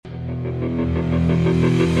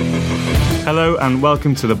Hello and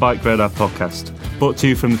welcome to the Bike Radar podcast, brought to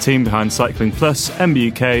you from the team behind Cycling Plus,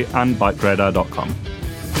 MBUK and BikeRadar.com.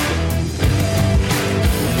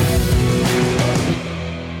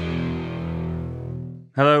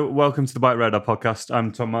 Hello, welcome to the Bike Radar podcast.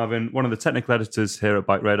 I'm Tom Marvin, one of the technical editors here at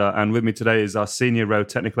Bike Radar, and with me today is our senior road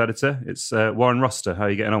technical editor. It's Warren Roster. How are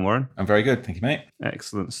you getting on, Warren? I'm very good, thank you, mate.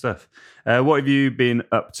 Excellent stuff. What have you been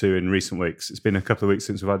up to in recent weeks? It's been a couple of weeks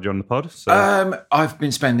since we've had you on the pod. So. I've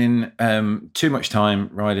been spending too much time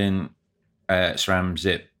riding SRAM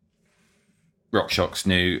Zip RockShox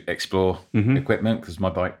new Explore equipment because my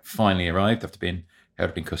bike finally arrived after being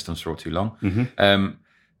held up in customs for all too long.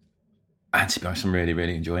 And to be honest, I'm really,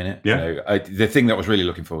 really enjoying it. Yeah. You know, the thing that I was really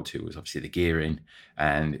looking forward to was obviously the gearing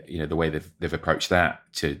and, you know, the way they've approached that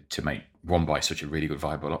to make one bike such a really good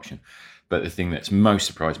viable option. But the thing that's most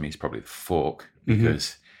surprised me is probably the fork,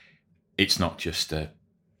 because it's not just a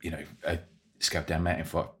scaled down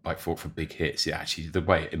mountain bike fork for big hits. It actually, the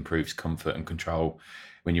way it improves comfort and control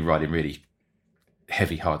when you're riding really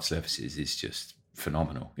heavy, hard surfaces is just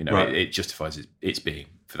phenomenal. You know, right. it justifies its being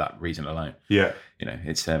for that reason alone. Yeah. You know,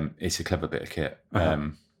 it's a clever bit of kit.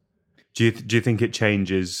 Do you think it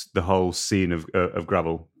changes the whole scene of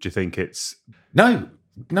gravel? Do you think it's... No,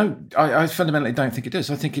 I fundamentally don't think it does.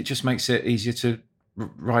 I think it just makes it easier to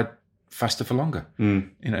ride faster for longer,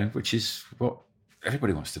 you know, which is what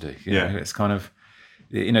everybody wants to do. You know, it's kind of,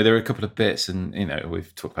 you know, there are a couple of bits, and, you know,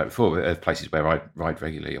 we've talked about before, there are places where I ride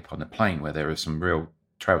regularly up on the plain where there are some real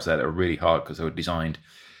trails there that are really hard because they were designed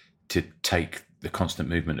to take the constant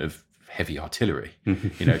movement of heavy artillery,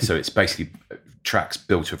 you know, so it's basically tracks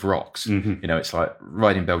built of rocks. You know, it's like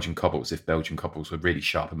riding Belgian cobbles if Belgian cobbles were really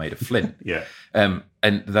sharp and made of flint.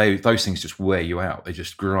 And those things just wear you out. They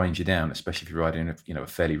just grind you down, especially if you're riding a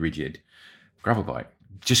fairly rigid gravel bike.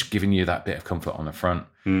 Just giving you that bit of comfort on the front,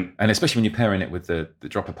 and especially when you're pairing it with the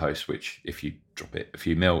dropper post, which if you drop it a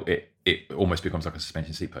few mil, it almost becomes like a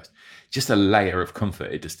suspension seat post. Just a layer of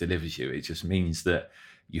comfort it just delivers you. It just means that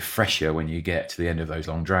you're fresher when you get to the end of those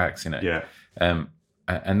long drags, you know. Yeah.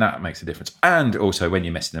 And that makes a difference. And also when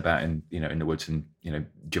you're messing about in the woods and, you know,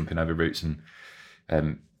 jumping over roots and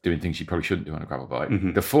doing things you probably shouldn't do on a gravel bike,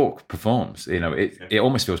 the fork performs. You know, it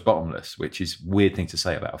almost feels bottomless, which is a weird thing to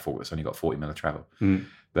say about a fork that's only got 40 mil of travel.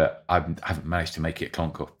 But I haven't managed to make it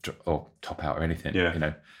clonk or top out or anything. You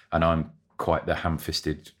know, and I'm quite the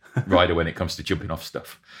ham-fisted rider when it comes to jumping off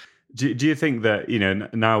stuff. Do you think that, you know,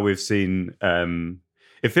 now we've seen...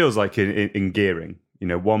 it feels like in gearing, you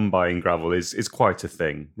know, one by in gravel is quite a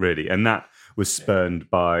thing, really. And that was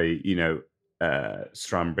spurned by, you know,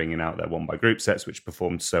 SRAM bringing out their one by group sets, which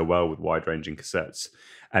performed so well with wide ranging cassettes.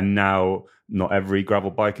 And now not every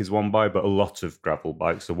gravel bike is one by, but a lot of gravel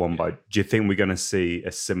bikes are one by. Do you think we're going to see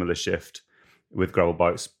a similar shift with gravel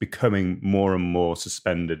bikes becoming more and more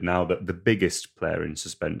suspended now that the biggest player in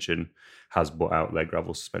suspension has brought out their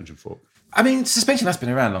gravel suspension fork? I mean, suspension has been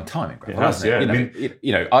around a long time in gravel, hasn't it?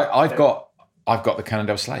 Yeah. I've got the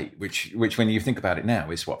Cannondale Slate, which when you think about it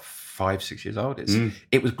now is what, 5-6 years old.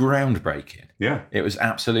 It was groundbreaking. Yeah, it was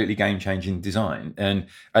absolutely game changing design, and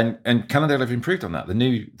Cannondale have improved on that. The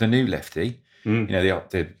new lefty, you know,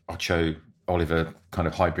 the Ocho Oliver kind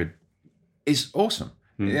of hybrid is awesome.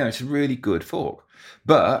 You know, it's a really good fork,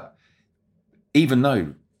 but even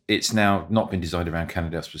though it's now not been designed around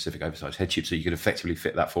Cannondale specific oversized head tube, so you could effectively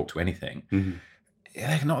fit that fork to anything.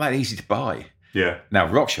 They're not that easy to buy. Yeah. Now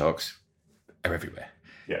RockShox are everywhere.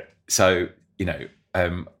 Yeah. So, you know,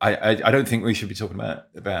 I don't think we should be talking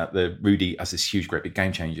about the Rudy as this huge, great big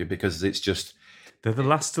game changer, because it's just they're the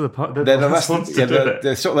last to the party. They're the last ones. Yeah,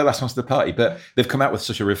 they're sort of the last ones to the party, but they've come out with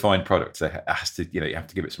such a refined product that has to, you know, you have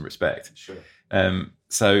to give it some respect. Sure.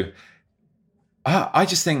 So I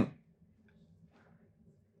just think.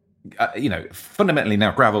 You know, fundamentally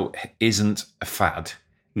now gravel isn't a fad;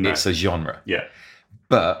 it's a genre. Yeah,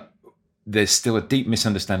 but there's still a deep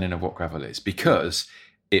misunderstanding of what gravel is, because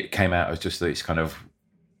it came out as just this kind of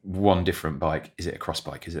one different bike. Is it a cross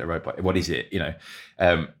bike? Is it a road bike? What is it? You know,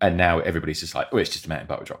 and now everybody's just like, oh, it's just a mountain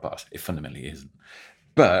bike with drop bars. It fundamentally isn't.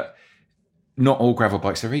 But not all gravel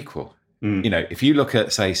bikes are equal. You know, if you look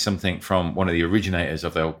at, say, something from one of the originators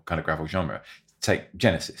of the kind of gravel genre, take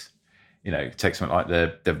Genesis. You know, take something like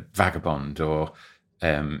the Vagabond, or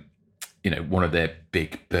you know, one of their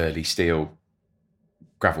big burly steel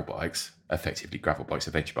gravel bikes, effectively gravel bikes,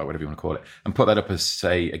 adventure bike, whatever you want to call it, and put that up as,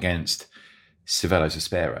 say, against Cervelo's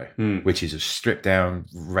Aspero, which is a stripped down,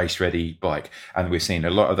 race ready bike. And we're seeing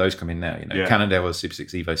a lot of those come in now. You know, Cannondale Super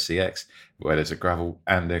 6 Evo CX, where there's a gravel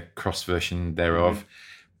and a cross version thereof.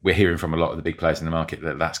 We're hearing from a lot of the big players in the market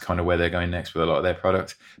that that's kind of where they're going next with a lot of their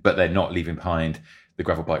product, but they're not leaving behind the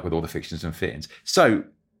gravel bike with all the fixtures and fittings. So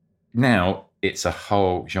now it's a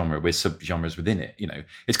whole genre with sub-genres within it.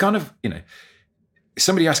 It's kind of,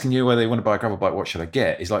 somebody asking you whether they want to buy a gravel bike, what should I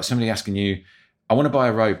get? Is like somebody asking you, I want to buy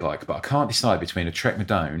a road bike, but I can't decide between a Trek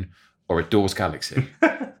Madone or a Dawes Galaxy.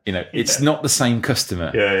 It's not the same customer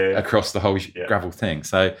across the whole gravel thing.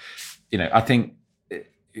 So, I think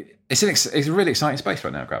it's a really exciting space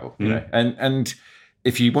right now, gravel. And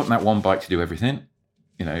if you want that one bike to do everything,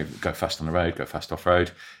 go fast on the road, go fast off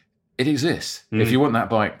road, it exists. If you want that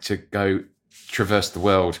bike to go traverse the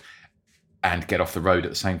world and get off the road at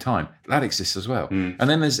the same time, that exists as well. And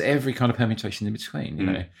then there's every kind of permutation in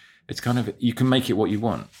between. It's kind of, you can make it what you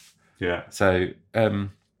want. Yeah. So,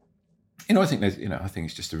 I think there's, I think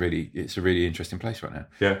it's just a really interesting place right now.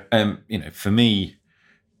 Yeah. For me,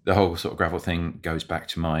 the whole sort of gravel thing goes back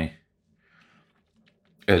to my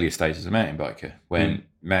earlier stages as a mountain biker, when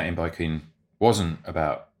mountain biking wasn't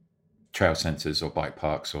about trail centres or bike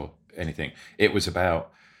parks or anything. It was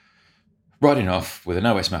about riding off with an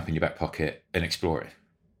OS map in your back pocket and exploring.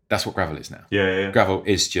 That's what gravel is now. Yeah. Gravel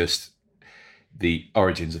is just the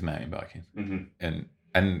origins of mountain biking,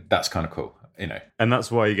 and that's kind of cool, And that's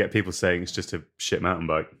why you get people saying it's just a shit mountain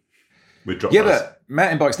bike with drop bars. But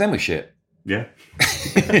mountain bikes then were shit. Yeah.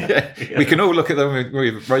 We can all look at them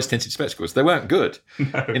with rose-tinted spectacles. They weren't good.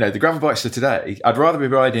 No. The gravel bikes of today, I'd rather be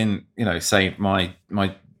riding, say my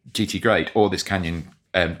GT Great or this Canyon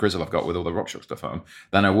Grizzle I've got with all the RockShox stuff on,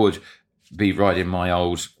 than I would be riding my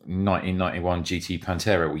old 1991 GT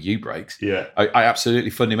Pantera with U-brakes. Yeah. I absolutely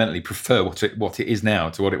fundamentally prefer what it is now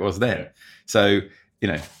to what it was then. Yeah. So,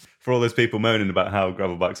 for all those people moaning about how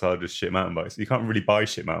gravel bikes are just shit mountain bikes, you can't really buy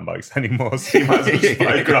shit mountain bikes anymore. So you might as well just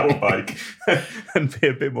buy a gravel bike and be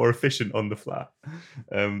a bit more efficient on the flat.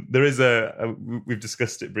 There is we've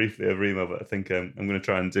discussed it briefly over email, but I think I'm going to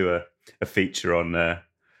try and do a feature on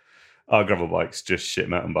are gravel bikes just shit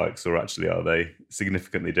mountain bikes, or actually are they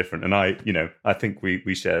significantly different? And I think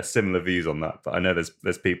we share similar views on that, but I know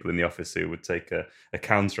there's people in the office who would take a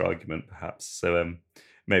counter argument perhaps. So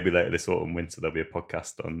maybe later this autumn, winter, there'll be a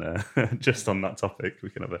podcast on just on that topic. We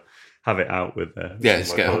can have it out with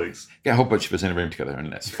let's my colleagues. Get a whole bunch of us in a room together and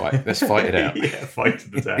let's fight. Let's fight it out. Yeah, fight to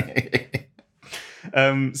the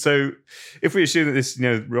death. So if we assume that this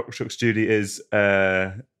RockShox Judy is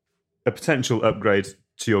a potential upgrade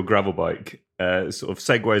to your gravel bike, sort of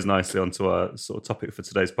segues nicely onto our sort of topic for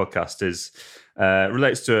today's podcast, is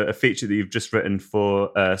relates to a feature that you've just written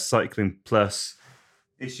for Cycling Plus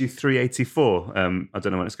issue 384. I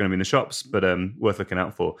don't know when it's going to be in the shops, but worth looking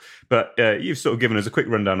out for. But you've sort of given us a quick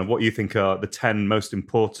rundown of what you think are the 10 most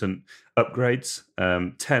important upgrades,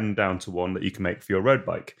 10 down to 1 that you can make for your road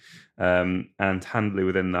bike. And handily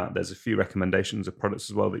within that, there's a few recommendations of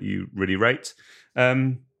products as well that you really rate.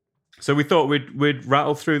 So we thought we'd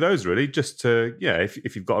rattle through those really, just to,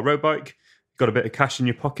 if you've got a road bike, got a bit of cash in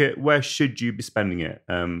your pocket, where should you be spending it?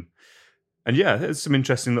 And there's some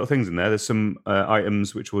interesting little things in there. There's some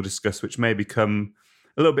items which we'll discuss which may become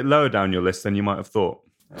a little bit lower down your list than you might have thought.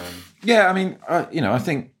 I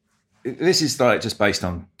think this is like just based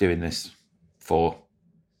on doing this for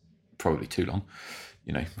probably too long,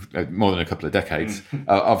 more than a couple of decades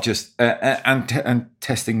of just and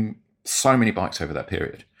testing so many bikes over that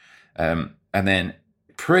period. And then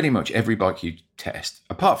pretty much every bike you test,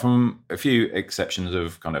 apart from a few exceptions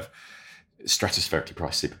of kind of stratospherically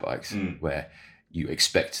priced superbikes where you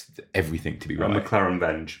expect everything to be right. McLaren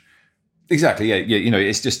Venge. Exactly, yeah.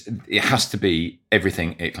 It's just, it has to be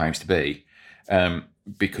everything it claims to be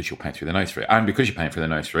because you're paying through the nose for it. And because you're paying through the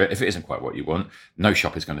nose for it, if it isn't quite what you want, no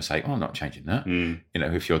shop is going to say, I'm not changing that,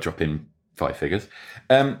 if you're dropping 5 figures.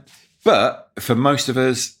 But for most of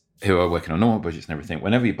us who are working on normal budgets and everything,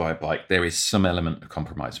 whenever you buy a bike, there is some element of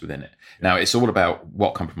compromise within it. Now, it's all about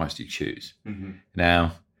what compromise do you choose.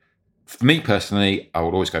 Now, for me personally, I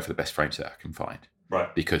would always go for the best frame set I can find.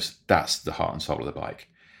 Right. Because that's the heart and soul of the bike.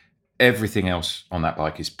 Everything else on that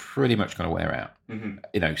bike is pretty much going to wear out.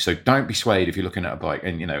 So don't be swayed if you're looking at a bike.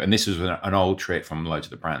 And this was an old trick from loads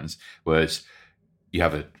of the brands, was you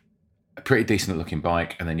have a pretty decent looking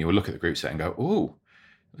bike, and then you will look at the group set and go, oh,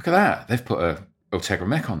 look at that. They've put a Ultegra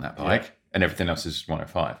mech on that bike, and everything else is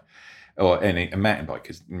 105. Or a mountain bike,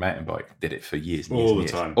 because mountain bike did it for years and years and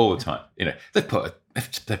years. All the time. They've put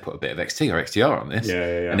a bit of XT or XTR on this,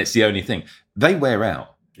 and it's the only thing. They wear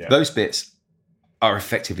out. Yeah. Those bits are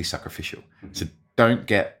effectively sacrificial. So don't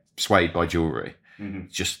get swayed by jewellery.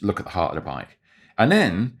 Just look at the heart of the bike. And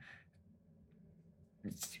then,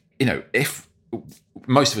 if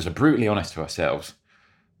most of us are brutally honest to ourselves,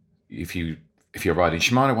 if you're riding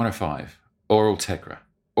Shimano 105 or Ultegra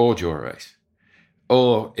or Dura-Race,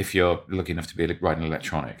 or if you're lucky enough to be riding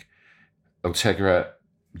electronic, Ultegra,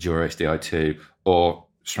 Dura-Race Di2, or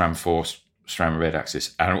SRAM Force, SRAM Red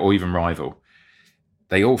Axis, or even Rival,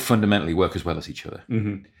 they all fundamentally work as well as each other.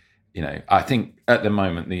 Mm-hmm. You know, I think at the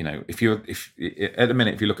moment, you know, if you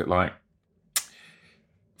look at like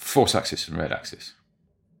Force Axis and Red Axis,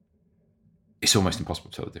 it's almost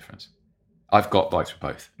impossible to tell the difference. I've got bikes with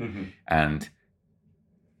both, and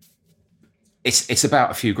it's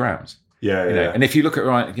about a few grams. Yeah, you know? And if you look at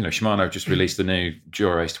Shimano just released the new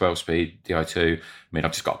Dura-Ace 12-speed Di2. I mean,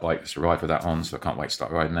 I've just got a bike that's arrived with that on, so I can't wait to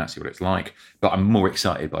start riding that, see what it's like. But I'm more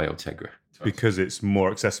excited by Ultegra because it's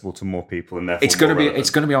more accessible to more people, and therefore it's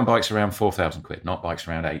going to be on bikes around £4,000, not bikes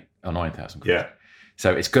around £8,000 or £9,000. Yeah.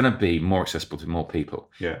 So it's going to be more accessible to more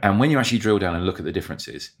people. Yeah. And when you actually drill down and look at the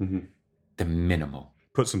differences, they're minimal.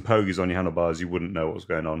 Put some pogies on your handlebars, you wouldn't know what was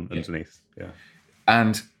going on underneath. Yeah.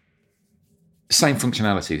 And same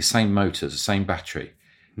functionality, the same motors, the same battery.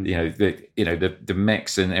 The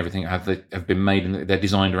mechs and everything have been made, and they're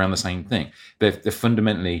designed around the same thing. They're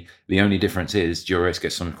fundamentally, the only difference is Dura-Ace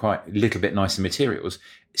gets some quite a little bit nicer materials,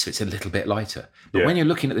 so it's a little bit lighter. But when you're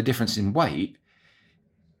looking at the difference in weight,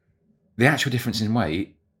 the actual difference in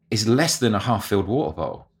weight is less than a half-filled water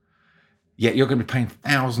bowl. Yet you're going to be paying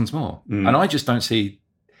thousands more. And I just don't see.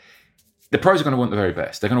 The pros are going to want the very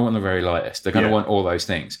best. They're going to want the very lightest. They're going to want all those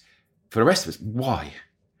things. For the rest of us, why?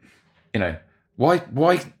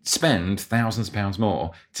 Why spend thousands of pounds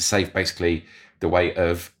more to save basically the weight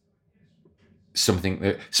of something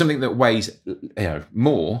that weighs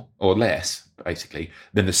more or less basically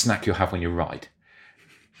than the snack you'll have when you ride?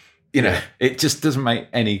 It just doesn't make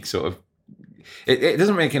any sort of. It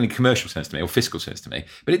doesn't make any commercial sense to me or fiscal sense to me,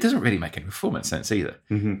 but it doesn't really make any performance sense either.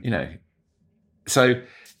 So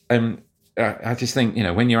I just think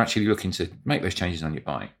when you're actually looking to make those changes on your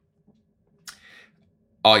bike,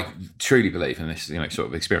 I truly believe, and this sort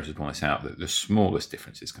of experience has pointed this out, that the smallest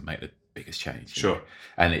differences can make the biggest change. Sure.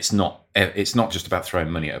 And it's not just about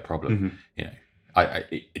throwing money at a problem.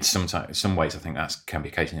 It's sometimes, in some ways, I think that can be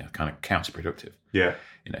occasionally kind of counterproductive. Yeah.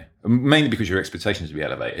 Mainly because your expectations will be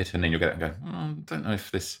elevated, and then you'll get it and go, I don't know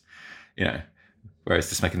if this, whereas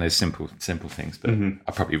just making those simple things. But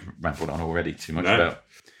I probably rambled on already too much about.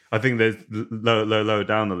 I think there's lower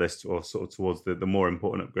down the list, or sort of towards the more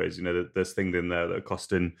important upgrades. There's things in there that are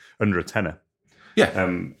costing under a tenner.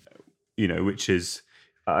 Yeah. Which is,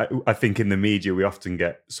 I think in the media we often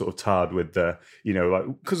get sort of tarred with the,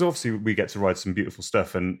 because obviously we get to ride some beautiful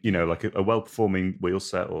stuff, and like a well-performing wheel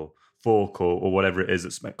set or fork or whatever it is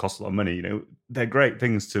that costs a lot of money. They're great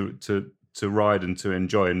things to ride and to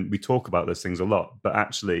enjoy, and we talk about those things a lot. But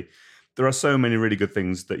actually, there are so many really good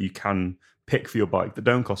things that you can pick for your bike that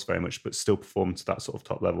don't cost very much, but still perform to that sort of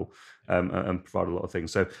top level, and provide a lot of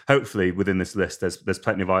things. So hopefully within this list, there's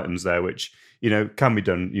plenty of items there which can be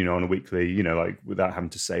done on a weekly, like without having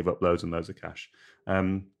to save up loads and loads of cash.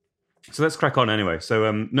 So let's crack on anyway.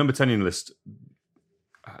 So number 10 in the list,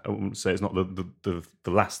 I wouldn't say it's not the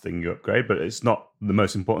last thing you upgrade, but it's not the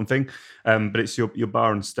most important thing. But it's your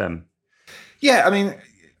bar and stem. Yeah, I mean,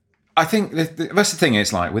 I think that's the thing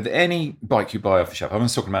is, like with any bike you buy off the shelf, I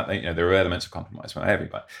was talking about there are elements of compromise for every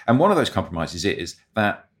bike, and one of those compromises is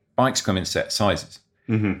that bikes come in set sizes,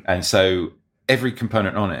 and so every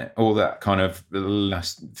component on it, all that kind of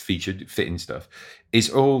last featured fitting stuff, is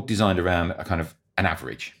all designed around a kind of an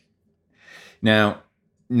average. Now,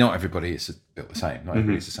 not everybody is built the same. Not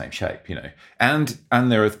everybody's the same shape, And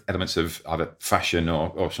there are elements of either fashion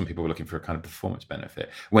or some people are looking for a kind of performance benefit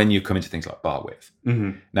when you come into things like bar width.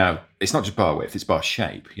 Now, it's not just bar width, it's bar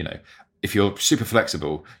shape, If you're super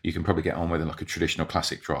flexible, you can probably get on with like a traditional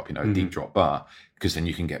classic drop, a deep drop bar, because then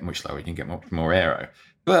you can get much lower, you can get much more aero.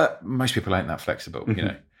 But most people ain't that flexible,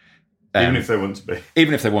 Even if they want to be.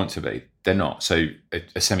 Even if they want to be, they're not. So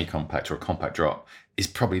a semi-compact or a compact drop is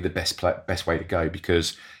probably the best way to go,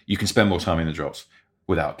 because you can spend more time in the drops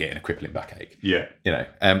without getting a crippling backache. Yeah.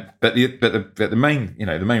 But the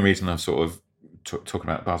main reason I'm sort of talking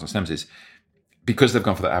about bars and stems is because they've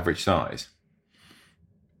gone for that average size.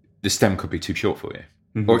 The stem could be too short for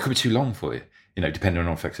you, or it could be too long for you. Depending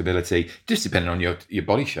on flexibility, just depending on your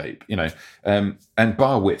body shape. And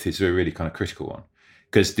bar width is a really kind of critical one,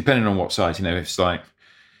 because depending on what size, if it's like,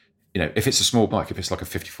 if it's a small bike, if it's like a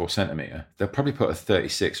 54 centimeter, they'll probably put a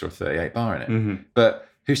 36 or a 38 bar in it. But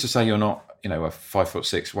who's to say you're not, a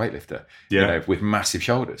 5'6" weightlifter, with massive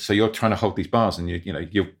shoulders? So you're trying to hold these bars, and then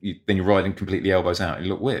you're riding completely elbows out. And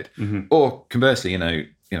you look weird. Or conversely, I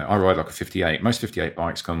ride like a 58. Most 58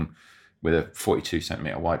 bikes come with a 42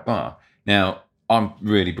 centimeter wide bar. Now I'm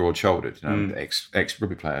really broad shouldered, ex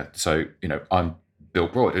rugby player, so I'm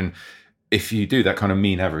built broad. And if you do that kind of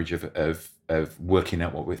mean average of working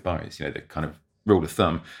out what width bar is, the kind of rule of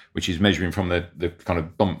thumb, which is measuring from the kind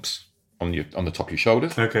of bumps on the top of your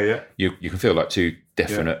shoulders. Okay, yeah. You can feel like two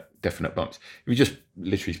definite bumps. If you just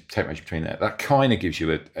literally tape measure between there, that kind of gives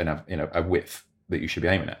you a width that you should be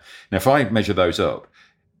aiming at. Now, if I measure those up,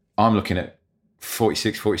 I'm looking at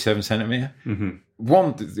 46, 47 centimetre. Mm-hmm.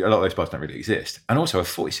 One, a lot of those bars don't really exist. And also a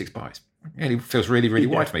 46 bar really feels really, really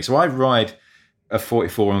wide for me. So I ride a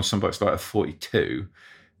 44 on some bikes like a 42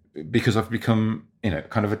 because I've become,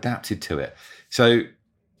 kind of adapted to it. So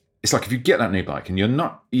it's like if you get that new bike and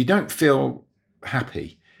you don't feel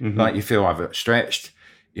happy, like you feel either stretched,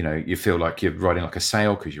 you feel like you're riding like a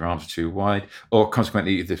sail because your arms are too wide, or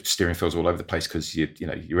consequently the steering feels all over the place because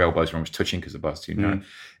your elbows are almost touching because the bar's too narrow.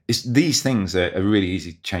 These things are really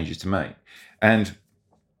easy changes to make, and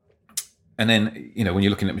then when you're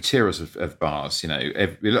looking at materials of bars,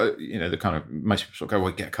 the kind of most people sort of go,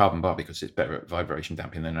 well, get a carbon bar because it's better at vibration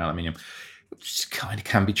damping than aluminium, which kind of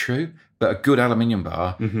can be true, but a good aluminium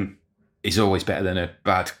bar is always better than a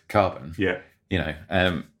bad carbon. Yeah,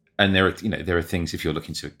 and there are things if you're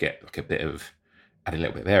looking to get like add a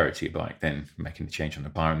little bit of aero to your bike, then making the change on the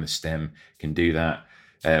bar and the stem can do that.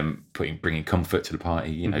 Bringing comfort to the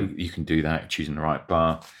party, you can do that, choosing the right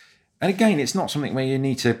bar. And again, it's not something where you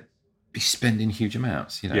need to be spending huge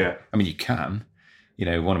amounts. Yeah. I mean, you can.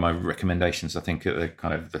 One of my recommendations, I think, at the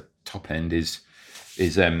kind of the top end is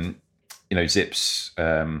Zipp's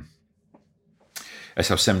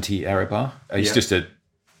SL70 aero bar. It's just a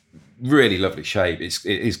really lovely shape.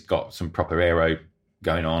 It's got some proper aero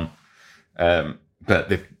going on. But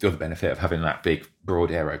the other benefit of having that big,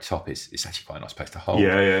 broad aero top is it's actually quite a nice place to hold.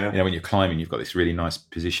 Yeah. When you're climbing, you've got this really nice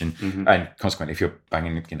position, and consequently, if you're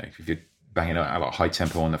banging at like high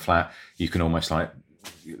tempo on the flat, you can almost like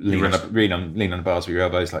lean on the bars with your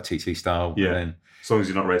elbows, like TT style. Yeah. Then, as long as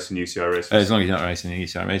you're not racing UCI races. As long as you're not racing the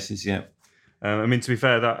UCI races, yeah. I mean, to be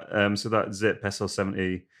fair, that Zipp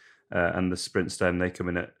SL70 and the Sprint stem, they come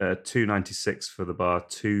in at $296 for the bar,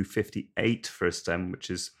 $258 for a stem,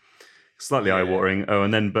 which is slightly eye-watering. Oh,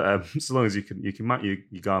 and then, but so long as you can mount your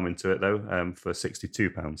Garmin to it though, for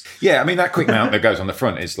 £62. Yeah, I mean that quick mount that goes on the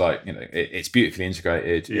front is like it's beautifully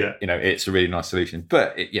integrated. Yeah, it's a really nice solution,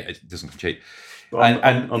 but it doesn't come cheap.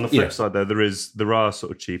 And on the flip side, though, there are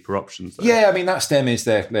sort of cheaper options there. Yeah, I mean that stem is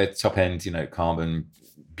their top end, carbon,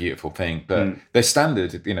 beautiful thing. But their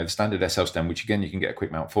standard, the standard SL stem, which again you can get a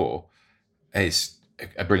quick mount for, is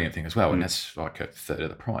a brilliant thing as well, and that's like a third of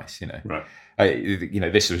the price. Right.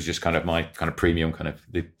 This was just kind of my kind of premium, kind of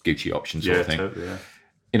the Gucci option sort of thing. Totally, yeah.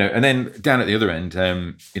 And then down at the other end,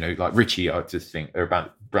 like Ritchie, I just think are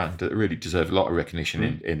a brand that really deserve a lot of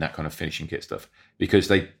recognition in that kind of finishing kit stuff because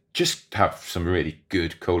they just have some really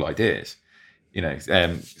good, cool ideas.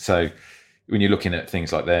 So when you're looking at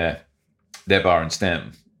things like their bar and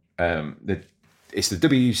stem, it's the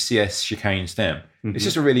WCS chicane stem. It's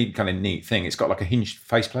just a really kind of neat thing. It's got like a hinged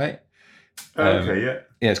faceplate.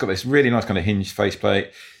 It's got this really nice kind of hinged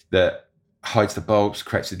faceplate that hides the bolts,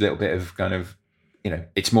 creates a little bit of kind of,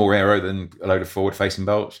 it's more aero than a load of forward-facing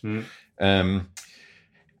bolts. And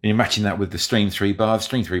you're matching that with the Stream 3 bar. The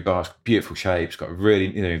Stream 3 bar's beautiful shape. It's got a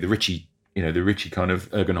really, the Ritchie kind of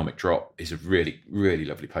ergonomic drop is a really, really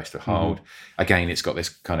lovely place to hold. Again, it's got this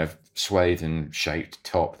kind of swathed and shaped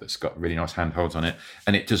top that's got really nice handholds on it,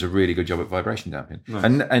 and it does a really good job at vibration damping. Nice.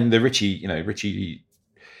 And the Ritchie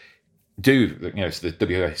do, so the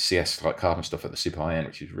WCS like carbon stuff at the super high end,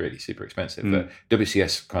 which is really super expensive. But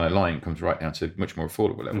WCS kind of line comes right down to much more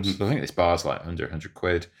affordable levels. So I think this bar's like under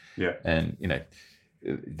 £100. Yeah, and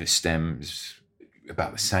the stem's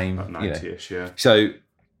about the same, about 90ish. Yeah. So,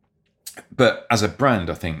 but as a brand,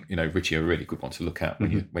 I think Ritchie are a really good one to look at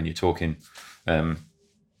when you're talking, kind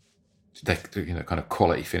of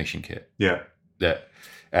quality finishing kit. Yeah. That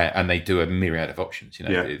and they do a myriad of options.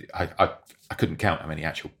 I couldn't count how many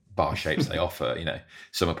actual bar shapes they offer.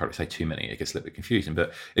 Some will probably say too many. It gets a little bit confusing.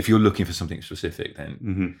 But if you're looking for something specific,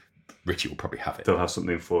 then Ritchie will probably have it. They'll have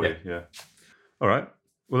something for you. Yeah. All right.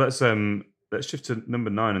 Well, let's shift to number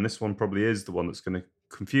 9, and this one probably is the one that's going to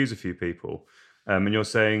confuse a few people. And you're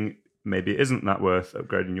saying maybe it isn't that worth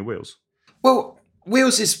upgrading your wheels. Well,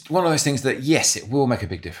 wheels is one of those things that yes, it will make a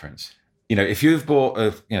big difference. If you've bought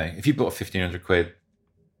a £1,500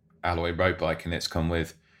 alloy road bike and it's come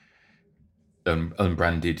with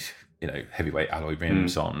unbranded, heavyweight alloy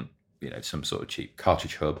rims on, some sort of cheap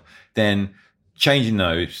cartridge hub, then changing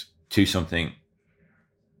those to something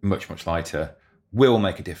much, much lighter will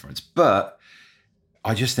make a difference. But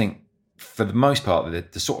I just think for the most part,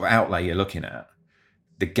 the sort of outlay you're looking at,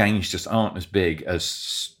 the gains just aren't as big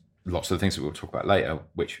as lots of the things that we'll talk about later,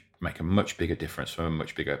 which make a much bigger difference from a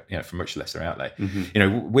much bigger, for much lesser outlay.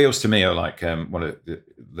 Wheels to me are like they're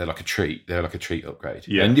like a treat. They're like a treat upgrade.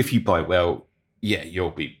 Yeah. And if you buy well,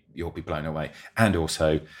 you'll be you'll be blown away. And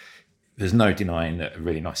also, there's no denying that a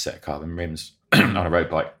really nice set of carbon rims on a road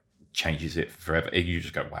bike changes it forever. You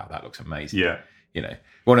just go, wow, that looks amazing. Yeah. You know,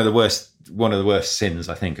 one of the worst sins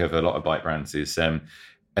I think of a lot of bike brands is,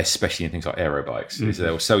 especially in things like aero bikes, is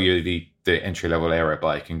they'll sell you the entry level aero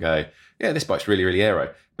bike and go, yeah, this bike's really, really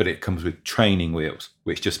aero, but it comes with training wheels,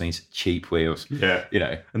 which just means cheap wheels. Yeah, you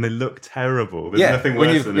know, and they look terrible. There's nothing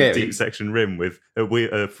worse than a deep section rim with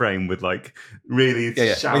a frame with like really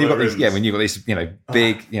shallow when you've got rims. when you've got these,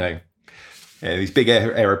 big, these big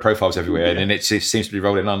aero profiles everywhere, and then it seems to be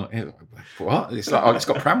rolling on. What? It's like, it's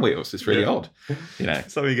got pram wheels. It's really odd.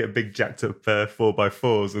 So you get big jacked up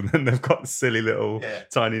 4x4s, and then they've got silly little,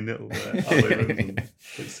 tiny little alloy rims.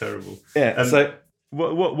 It's terrible. Yeah. So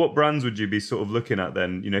what brands would you be sort of looking at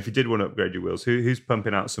then? You know, if you did want to upgrade your wheels, who's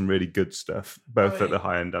pumping out some really good stuff, both at the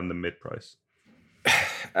high end and the mid price?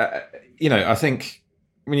 I think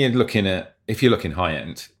when you're looking at, if you're looking high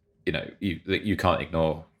end, you can't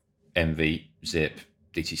ignore MV, Zipp,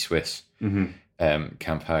 DT Swiss,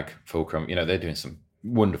 Campag, Fulcrum. They're doing some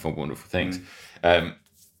wonderful, wonderful things.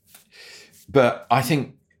 But I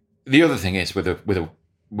think the other thing is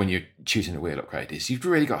when you're choosing a wheel upgrade is you've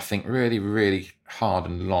really got to think really, really hard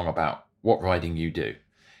and long about what riding you do.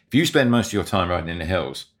 If you spend most of your time riding in the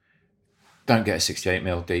hills, don't get a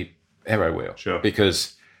 68mm deep aero wheel. Sure.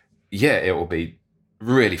 Because, it will be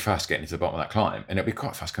really fast getting to the bottom of that climb, and it'll be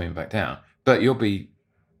quite fast coming back down. But you'll be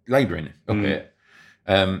labouring up it.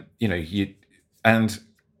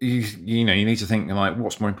 You need to think like,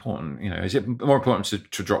 what's more important? Is it more important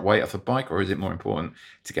to drop weight off the bike, or is it more important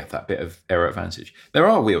to get that bit of aero advantage? There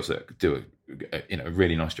are wheels that do a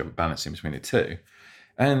really nice job of balancing between the two,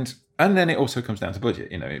 and then it also comes down to budget.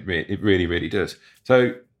 It really, really does.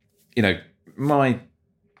 So, my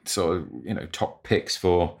sort of top picks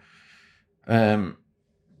for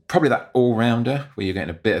probably that all rounder where you're getting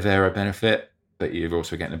a bit of aero benefit, but you're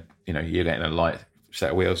also getting you're getting a light set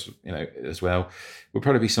of wheels, as well, would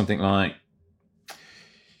probably be something like,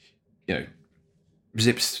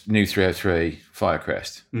 Zipp's new 303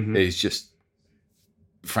 Firecrest is just,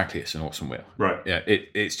 frankly, it's an awesome wheel. Right. Yeah,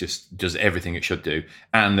 it's just does everything it should do,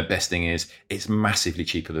 and the best thing is it's massively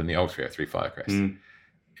cheaper than the old 303 Firecrest.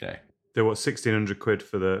 They're £1,600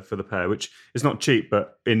 for the pair, which is not cheap,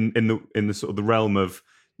 but in the sort of the realm of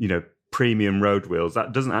premium road wheels,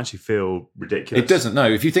 that doesn't actually feel ridiculous. It doesn't.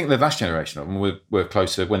 No, if you think the last generation of them were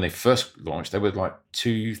closer, when they first launched, they were like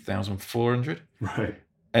 2,400. Right.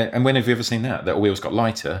 And when have you ever seen that? That wheels got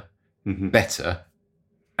lighter, better,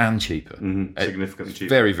 and cheaper. Significantly cheaper.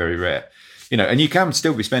 Very, very rare. And you can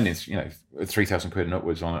still be spending, £3,000 and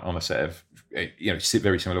upwards on a set of,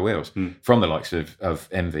 very similar wheels from the likes of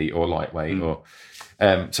MV or Lightweight or.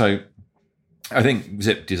 So, I think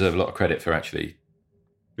Zipp deserve a lot of credit for actually.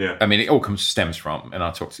 Yeah. I mean, it all stems from, and I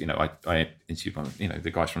talked, I interviewed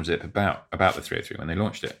the guys from Zipp about the 303 when they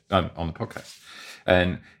launched it on the podcast,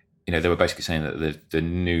 and they were basically saying that the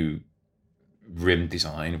new rim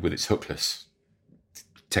design with its hookless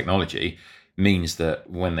technology means that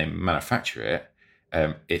when they manufacture it,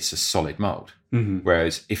 it's a solid mold.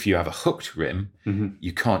 Whereas if you have a hooked rim,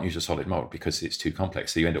 you can't use a solid mold because it's too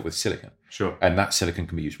complex. So you end up with silicon. Sure. And that silicon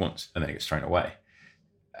can be used once and then it gets thrown away.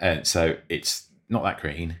 And so it's not that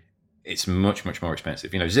green. It's much, much more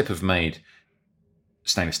expensive. Zipp have made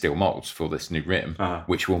stainless steel molds for this new rim,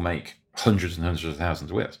 which will make hundreds and hundreds of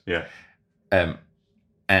thousands of wheels. Yeah.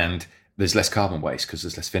 And there's less carbon waste because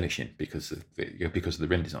there's less finishing because of the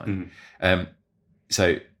rim design.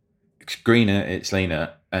 So it's greener, it's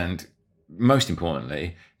leaner, and most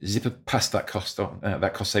importantly, Zipp have passed that cost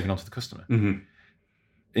saving on to the customer.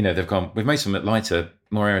 They've gone, we've made something lighter,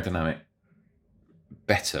 more aerodynamic,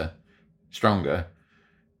 better, stronger,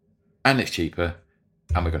 and it's cheaper,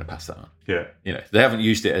 and we're going to pass that on. Yeah. They haven't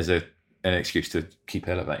used it as an excuse to keep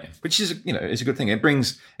elevating, which is is a good thing. It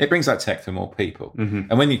brings that tech to more people.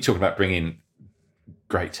 And when you talk about bringing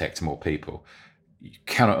great tech to more people, you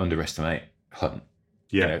cannot underestimate Hunt.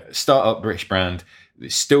 Yeah. Start-up British brand.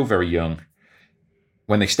 It's still very young.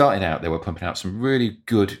 When they started out, they were pumping out some really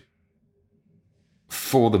good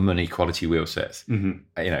for the money quality wheel sets,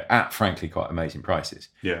 at frankly quite amazing prices.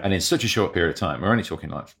 Yeah. And in such a short period of time, we're only talking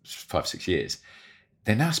like 5-6 years,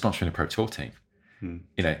 they're now sponsoring a Pro Tour team.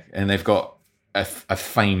 And they've got a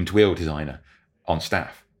famed wheel designer on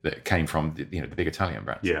staff that came from the big Italian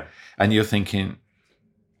brands. Yeah. And you're thinking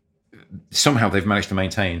somehow they've managed to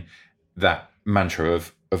maintain that mantra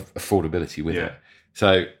of affordability with it.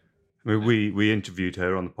 So we interviewed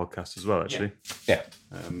her on the podcast as well, actually. Yeah.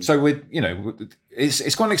 So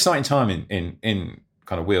it's quite an exciting time in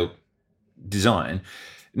kind of wheel design,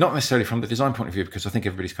 not necessarily from the design point of view, because I think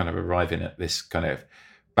everybody's kind of arriving at this kind of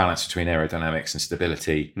balance between aerodynamics and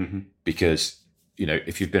stability, because, you know,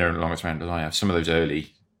 if you've been along as around as I have, some of those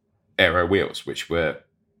early aero wheels, which were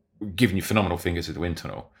giving you phenomenal fingers at the wind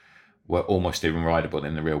tunnel, were almost even rideable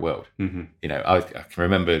in the real world. You know, I can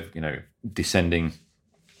remember, you know, descending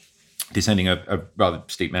a rather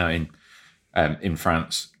steep mountain in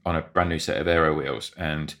France on a brand new set of aero wheels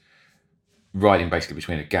and riding basically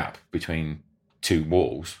between a gap between two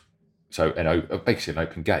walls, so basically an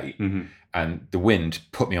open gate, and the wind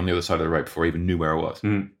put me on the other side of the road before I even knew where I was.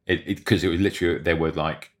 Because it was literally,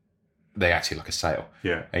 they acted like a sail.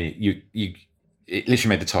 Yeah, and it literally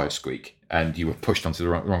made the tires squeak, and you were pushed onto the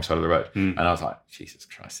wrong side of the road. And I was like, Jesus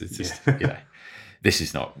Christ, it's just, you know, this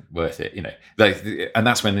is not worth it, you know. And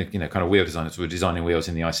that's when the, you know, kind of wheel designers were designing wheels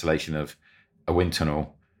in the isolation of a wind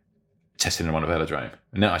tunnel, testing them on a velodrome,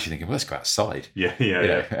 and then actually thinking, well, let's go outside. You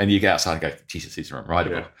know, and you get outside and go, Jesus, these are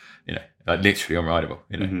unrideable. You know, like literally unrideable.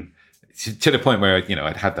 You know, to the point where, you know,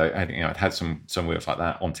 I'd had some wheels like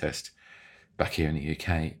that on test back here in the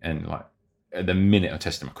UK, and like at the minute I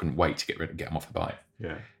tested them, I couldn't wait to get them off the bike.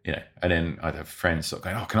 You know, and then I'd have friends sort of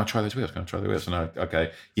going, "Oh, can I try those wheels? Can I try the wheels?" And I'd go,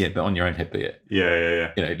 "Yeah, but on your own head, be it." You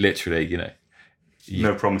know, literally, you know,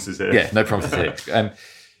 no promises here. Yeah, no promises here.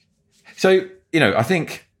 So, you know, I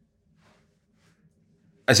think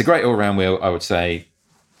as a great all-round wheel, I would say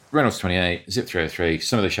Reynolds 28, Zip 303,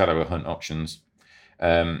 some of the Shadow or Hunt options,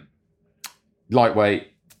 lightweight.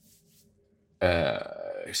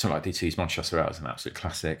 Something like DT's Manchester Out is an absolute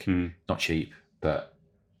classic. Not cheap, but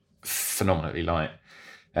phenomenally light.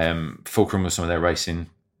 Fulcrum was some of their racing,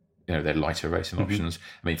 you know, their lighter racing options.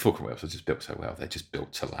 I mean, Fulcrum wheels are just built so well; they're just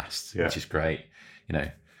built to last, which is great.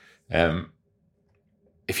 You know,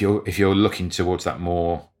 if you're looking towards that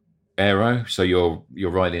more aero, so your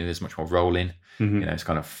riding is much more rolling. You know, it's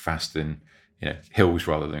kind of fast and, you know, hills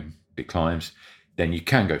rather than big climbs. Then you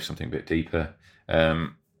can go something a bit deeper.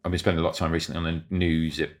 I've been spending a lot of time recently on the new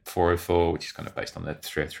Zip 404, which is kind of based on the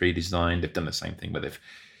 303 design. They've done the same thing, where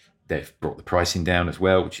they've brought the pricing down as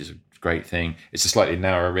well, which is a great thing. It's a slightly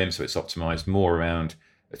narrower rim, so it's optimized more around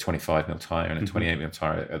a 25mm tire and a 28mm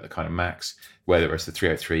tire at the kind of max, whereas the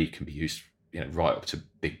 303 can be used, you know, right up to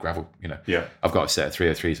big gravel. You know, I've got a set of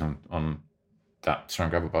 303s on that SRAM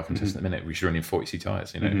gravel bike I'm testing at the minute, which is running 40C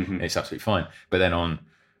tires. You know, and it's absolutely fine. But then on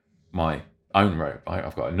my own road,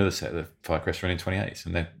 I've got another set of Firecrest running 28s,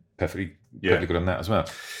 and they're perfectly good on that as well.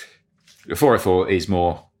 The 404 is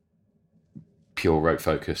more pure road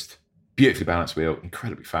focused, beautifully balanced wheel,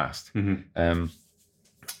 incredibly fast, and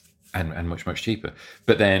much cheaper.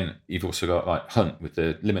 But then you've also got like Hunt with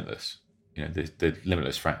the Limitless. You know, the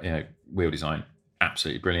Limitless wheel design,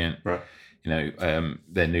 absolutely brilliant. Right. You know,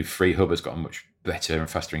 their new free hub has got a much better and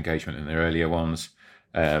faster engagement than their earlier ones.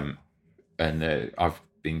 And I've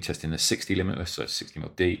been testing the 60 Limitless, so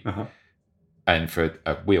 60mm deep. And for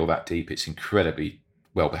a wheel that deep, it's incredibly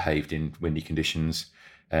well behaved in windy conditions.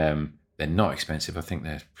 They're not expensive. I think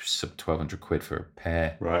they're sub £1,200 for a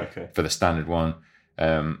pair. Right. Okay. For the standard one,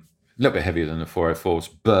 a little bit heavier than the 404s,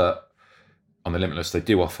 but on the Limitless, they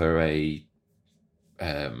do offer a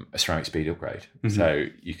ceramic speed upgrade. So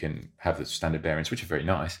you can have the standard bearings, which are very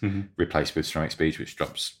nice, replaced with ceramic speeds, which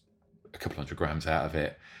drops a couple hundred grams out of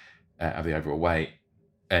it, out of the overall weight,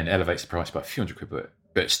 and elevates the price by a few £100,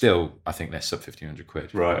 but still, I think they're sub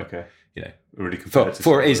 £1,500. Right. Okay. You know, really competitive.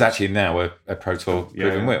 For it is actually now a Pro Tour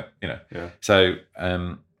driven wheel. You know, so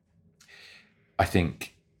I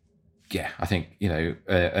think, you know,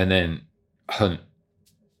 and then Hunt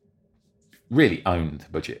really own the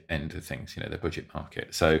budget end of things. You know, the budget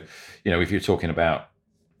market. So, you know, if you're talking about,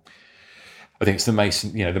 I think it's the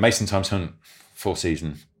Mason, you know, the Mason Times Hunt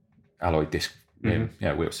 4-season alloy disc,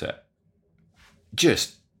 wheel set,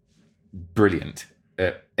 just brilliant.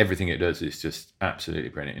 Everything it does is just absolutely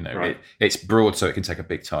brilliant. You know, it's broad, so it can take a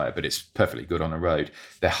big tire, but it's perfectly good on a road.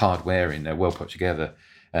 They're hard wearing, they're well put together,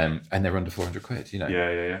 and they're under £400. You know,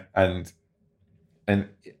 and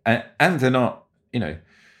they're not, you know,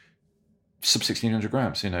 sub 1,600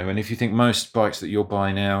 grams. You know, and if you think most bikes that you'll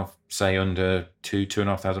buy now, say under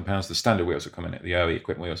 £2,500, the standard wheels are coming at the OE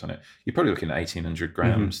equipment wheels on it, you're probably looking at 1,800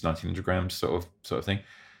 grams, 1,900 grams, sort of thing.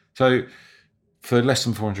 So for less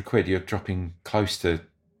than £400, you're dropping close to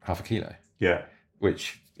half a kilo. Yeah.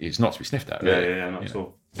 Which is not to be sniffed at. Really. Not at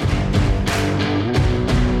all.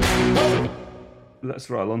 Let's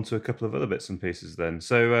roll on to a couple of other bits and pieces then.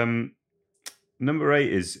 So number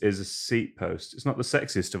 8 is a seat post. It's not the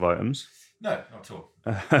sexiest of items. No, not at all.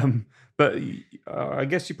 But I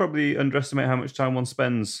guess you probably underestimate how much time one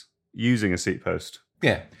spends using a seat post.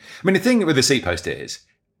 Yeah. I mean, the thing with the seat post is,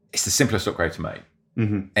 it's the simplest upgrade to make.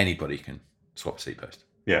 Anybody can swap a seat post.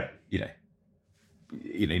 Yeah. You know,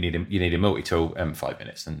 you need a multi-tool 5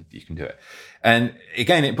 minutes, and you can do it. And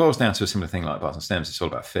again, it boils down to a similar thing like bars and stems. It's all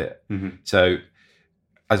about fit. So,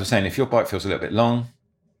 as I was saying, if your bike feels a little bit long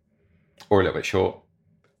or a little bit short,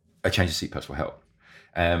 a change of seat post will help.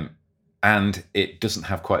 And it doesn't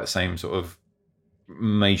have quite the same sort of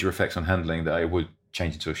major effects on handling that it would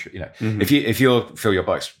change into if you feel your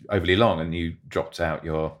bike's overly long and you dropped out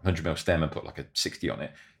your 100mm stem and put like a 60 on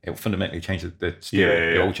it, it will fundamentally change the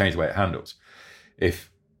steering. It will change the way it handles.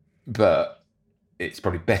 But it's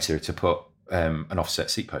probably better to put an offset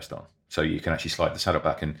seat post on, so you can actually slide the saddle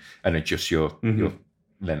back and adjust your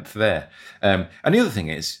length there. And the other thing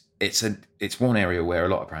is, it's one area where a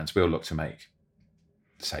lot of brands will look to make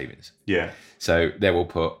savings. Yeah. So they will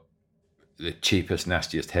put the cheapest,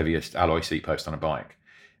 nastiest, heaviest alloy seat post on a bike,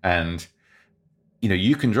 and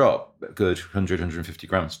you can drop a good 100, 150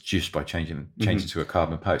 grams just by changing to a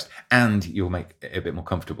carbon post, and you'll make it a bit more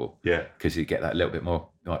comfortable. Yeah, because you get that little bit more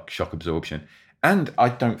like shock absorption. And I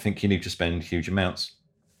don't think you need to spend huge amounts.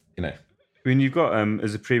 I mean, you've got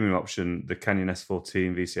as a premium option the Canyon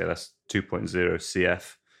S14 VCLS 2.0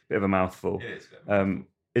 CF. Bit of a mouthful. It is.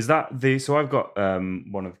 Is that so I've got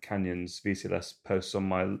one of Canyon's VCLS posts on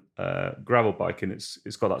my gravel bike, and it's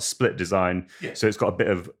got that split design. Yeah. So it's got a bit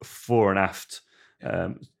of fore and aft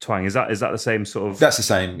twang. Is that the same sort of? That's the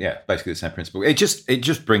same. Yeah, basically the same principle. It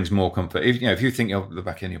just brings more comfort. If you think the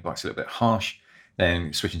back end of your bike's a little bit harsh,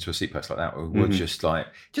 then switching to a seat post like that would just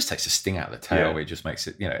takes the sting out of the tail. Yeah. It just makes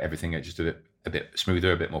it everything just a bit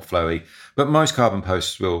smoother, a bit more flowy. But most carbon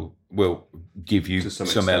posts will give you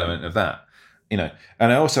some element of that. And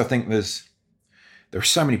I also think there are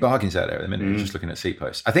so many bargains out there at the minute. Just looking at seat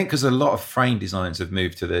posts, I think because a lot of frame designs have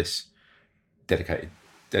moved to this dedicated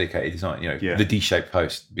design. The D-shaped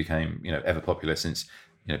post became ever popular since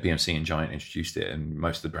BMC and Giant introduced it, and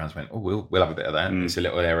most of the brands went, oh, we'll have a bit of that. It's a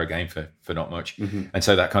little aero game for not much, and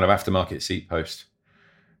so that kind of aftermarket seat post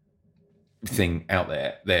thing out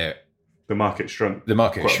there, the market shrunk. The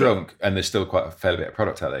market shrunk, and there's still quite a fair bit of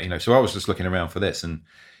product out there. So I was just looking around for this, and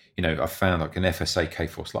I found like an FSA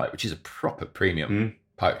K-Force Lite, which is a proper premium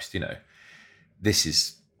post. This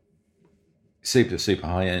is super, super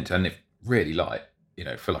high end, and it's really light.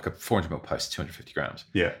 For like a 400mm post, 250 grams.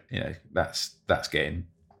 Yeah. That's getting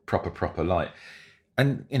proper light.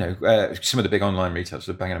 And, some of the big online retailers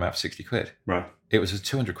are banging them out for 60 quid. Right. It was a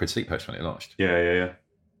 200 quid seat post when it launched. Yeah.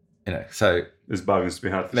 So there's bargains to be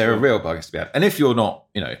had. There are real bargains to be had. And if you're not,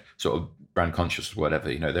 sort of brand conscious or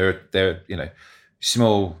whatever, there are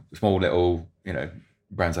small little,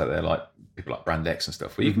 brands out there like people like Brand X and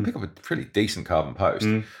stuff, where you can pick up a pretty decent carbon post,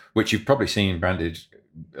 which you've probably seen branded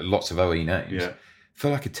lots of OE names. Yeah. For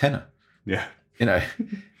like a tenner. Yeah.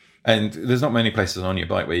 And there's not many places on your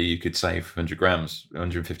bike where you could save 100 grams,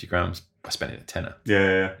 150 grams by spending a tenner.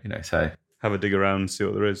 Yeah. So have a dig around, see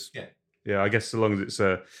what there is. Yeah. Yeah, I guess so long as it's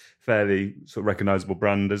a fairly sort of recognisable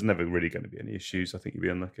brand, there's never really going to be any issues. I think you'd be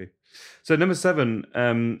unlucky. So number 7,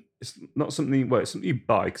 it's not something. Well, it's something you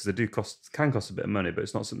buy because they can cost a bit of money, but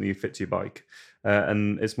it's not something you fit to your bike,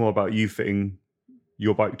 and it's more about you fitting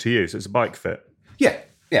your bike to you. So it's a bike fit. Yeah.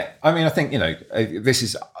 I mean, I think this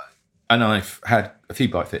is, and I've had a few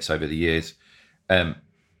bike fits over the years, and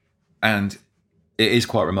it is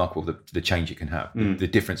quite remarkable the change it can have, the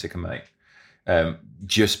difference it can make,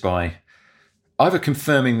 just by either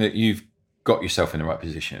confirming that you've got yourself in the right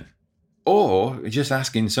position, or just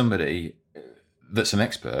asking somebody that's an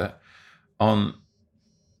expert on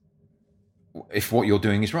if what you're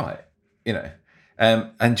doing is right,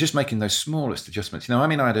 and just making those smallest adjustments. I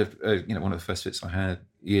mean, I had one of the first fits I had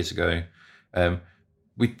years ago.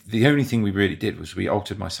 The only thing we really did was we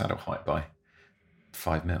altered my saddle height by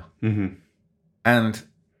 5 mil, and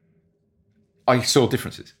I saw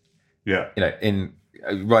differences. Yeah, in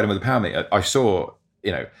riding with a power meter, I saw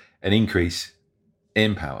an increase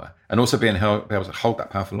in power, and also being able to hold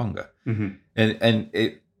that power for longer. And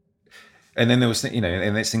then there was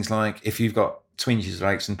and there's things like if you've got twinges or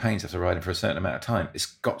aches and pains after riding for a certain amount of time, it's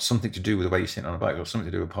got something to do with the way you sit on a bike, or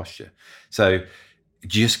something to do with posture. So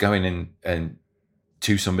just going in and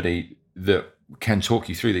to somebody that can talk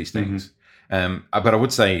you through these things. But I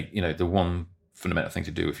would say, the one fundamental thing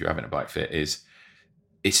to do if you're having a bike fit is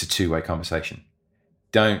it's a two-way conversation.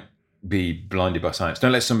 Don't be blinded by science.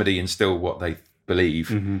 Don't let somebody instill what they believe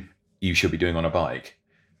you should be doing on a bike.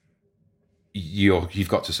 You've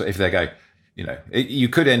got to, if they go, you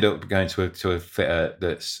could end up going to a fitter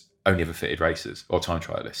that's only ever fitted racers or time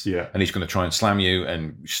trialists. Yeah. And he's going to try and slam you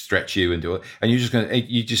and stretch you and do it. And you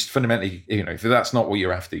just fundamentally, if that's not what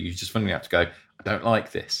you're after, you just fundamentally have to go, I don't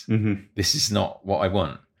like this. This is not what I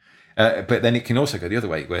want. But then it can also go the other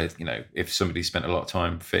way where, if somebody spent a lot of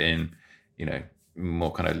time fitting,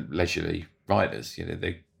 more kind of leisurely riders,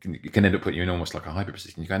 they can end up putting you in almost like a hybrid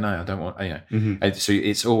position. You go, no, I don't want, And so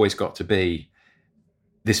it's always got to be,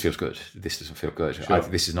 this feels good, this doesn't feel good. Sure.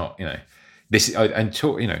 This is not, this, and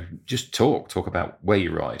talk, just talk about where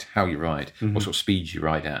you ride, how you ride, what sort of speeds you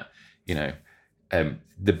ride at,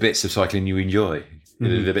 the bits of cycling you enjoy,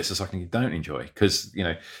 the bits of cycling you don't enjoy, because,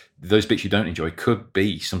 those bits you don't enjoy could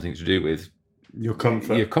be something to do with your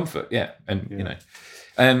comfort. Yeah.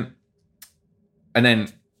 And, and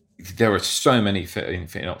then there are so many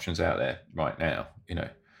fitting options out there right now,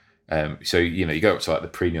 so, you go up to like the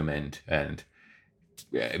premium end, and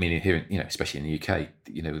I mean, here, especially in the UK,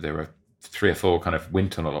 there are 3 or 4 kind of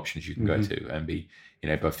wind tunnel options you can go to and be,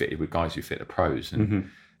 both fitted with guys who fit the pros.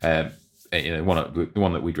 And, the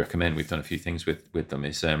one that we'd recommend, we've done a few things with them,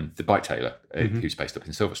 is the Bike Tailor, who's based up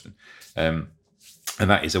in Silverstone. And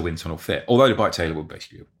that is a wind tunnel fit. Although the Bike Tailor will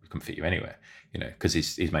basically can fit you anywhere, because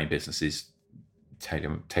his main business is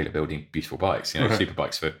tailor building beautiful bikes, super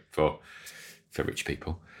bikes for rich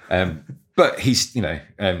people. But he's,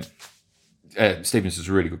 Stevens is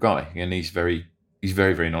a really good guy, and he's very,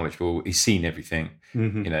 very knowledgeable. He's seen everything,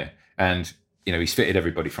 and he's fitted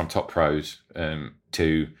everybody from top pros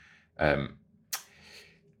to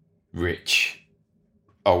rich,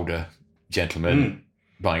 older gentlemen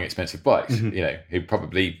buying expensive bikes, who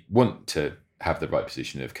probably want to have the right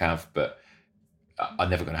position of Cav, but are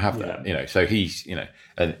never going to have that, So he's,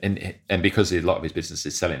 and because a lot of his business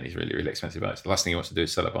is selling these really, really expensive bikes, the last thing he wants to do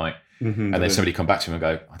is sell a bike, and then somebody come back to him and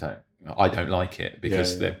go, I don't like it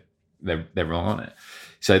because they're wrong on it.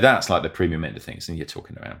 So that's like the premium end of things, and you're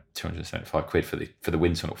talking around £275 for the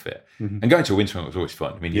wind tunnel fit. And going to a wind tunnel is always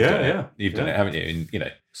fun. I mean, you've done it, haven't you?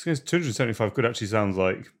 And £275 actually sounds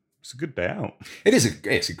like it's a good day out.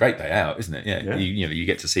 It's a great day out, isn't it? Yeah. You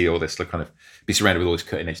get to see all this, kind of be surrounded with all this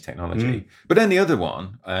cutting edge technology. But then the other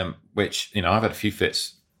one, which I've had a few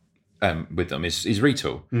fits with them, is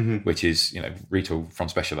Retool, which is Retool from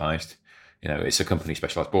Specialized. It's a company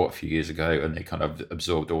Specialized bought a few years ago, and they kind of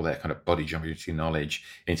absorbed all their kind of body geometry knowledge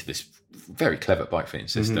into this very clever bike fitting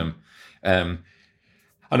system. And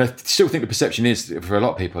I still think the perception is, for a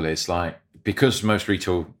lot of people, is like, because most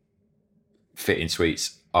Retool fitting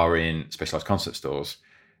suites are in Specialized concept stores,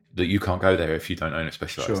 that you can't go there if you don't own a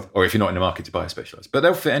Specialized, or if you're not in the market to buy a Specialized. But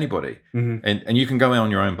they'll fit anybody, and you can go in on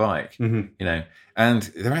your own bike, and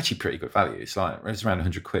they're actually pretty good value. It's around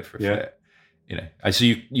 £100 for a fit. And so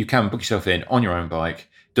you can book yourself in on your own bike.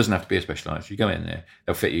 Doesn't have to be a Specialized. You go in there,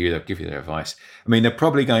 they'll fit you, they'll give you their advice. I mean, they're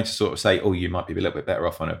probably going to sort of say, you might be a little bit better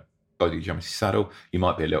off on a body geometry saddle. You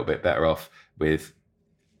might be a little bit better off with,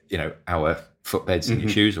 our footbeds in your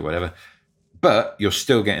shoes or whatever. But you're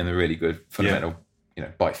still getting the really good fundamental,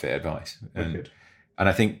 bike fit advice. And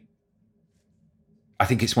I think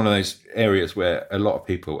it's one of those areas where a lot of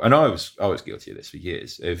people, and I was guilty of this for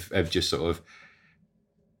years, of just sort of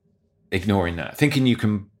ignoring that, thinking you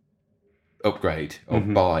can upgrade or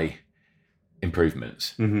buy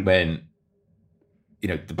improvements when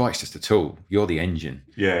the bike's just a tool. You're the engine.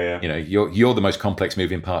 You're the most complex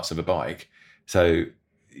moving parts of a bike, so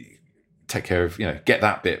take care of get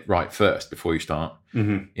that bit right first before you start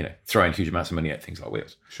throwing huge amounts of money at things like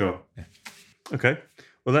wheels. Okay,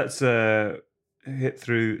 well, let's hit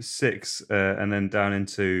through 6 and then down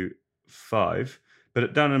into 5.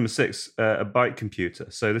 But down number 6, a bike computer.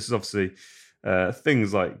 So this is obviously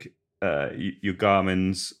things like your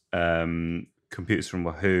Garmin's, computers from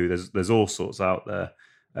Wahoo. There's all sorts out there,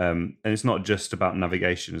 and it's not just about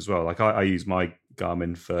navigation as well. Like I use my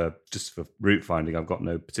Garmin for route finding. I've got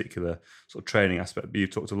no particular sort of training aspect, but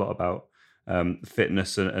you've talked a lot about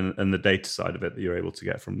fitness and the data side of it that you're able to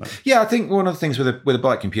get from that. Yeah, I think one of the things with a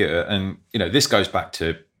bike computer, and this goes back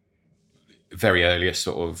to very earliest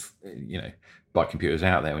sort of bike computers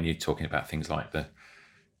out there, when you're talking about things like the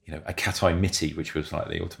a Cat-Eye MITI, which was like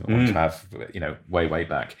the ultimate one to have way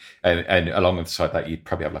back, and alongside that you'd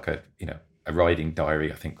probably have like a riding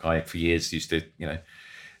diary. I think I for years used to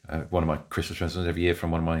one of my Christmas presents every year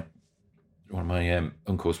from one of my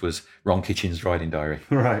uncles was Ron Kitchen's riding diary,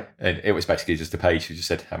 right? And it was basically just a page who just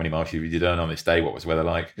said how many miles have you done on this day, what was the weather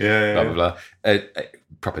like, blah blah blah.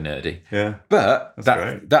 Proper nerdy, but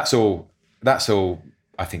that's all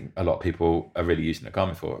I think a lot of people are really using a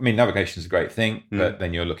Garmin for. I mean, navigation is a great thing, but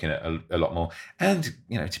then you're looking at a lot more. And,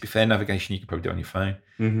 to be fair, navigation you can probably do on your phone.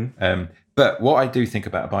 But what I do think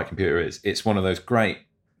about a bike computer is it's one of those great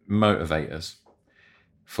motivators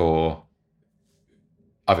for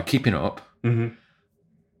either keeping up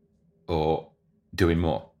or doing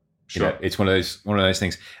more. It's one of those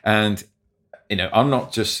things. And, I'm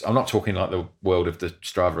not talking like the world of the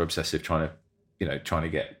Strava obsessive trying to trying to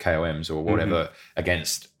get KOMs or whatever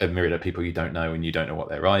against a myriad of people you don't know and you don't know what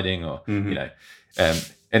they're riding, or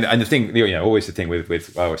and the thing, always the thing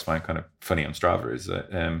with I always find kind of funny on Strava is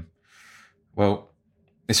that well,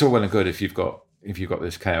 it's all well and good if you've got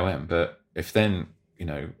this KOM, but if then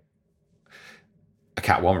a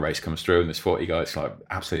Cat 1 race comes through and there's 40 guys like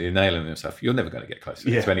absolutely nailing themselves, you're never going to get close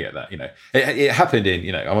to any of that. It happened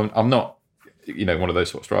in I'm not one of those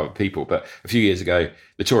sort of Strava people, but a few years ago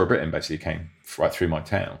the Tour of Britain basically came right through my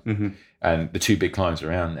town, and the two big climbs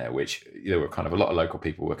around there, which there were kind of a lot of local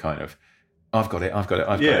people were kind of, I've got it.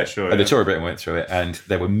 Sure, and the Tour of Britain went through it, and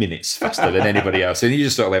they were minutes faster than anybody else. And you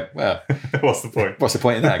just sort of went, well, what's the point? What's the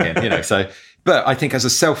point in that again? So, but I think as a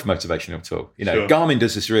self-motivational tool, Garmin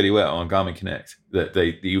does this really well on Garmin Connect,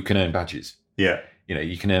 that you can earn badges. Yeah.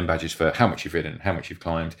 You can earn badges for how much you've ridden, how much you've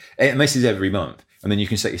climbed. And this is every month. And then you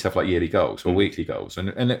can set yourself like yearly goals or weekly goals. And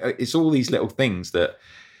it's all these little things that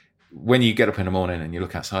when you get up in the morning and you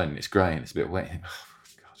look outside and it's grey and it's a bit wet, oh,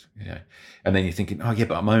 God, and then you're thinking, oh, yeah,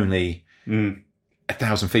 but I'm only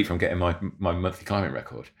 1,000 feet from getting my monthly climbing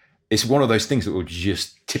record. It's one of those things that will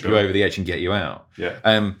just tip you over the edge and get you out. Yeah.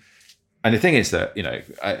 And the thing is that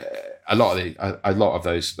a lot of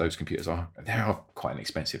those computers are quite an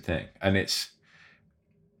expensive thing, and it's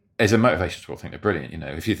as a motivation tool, I think they're brilliant.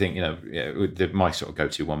 If you think my sort of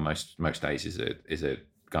go-to one most days is a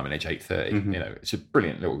Garmin Edge 830. It's a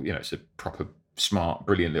brilliant little it's a proper smart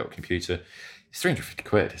brilliant little computer. It's 350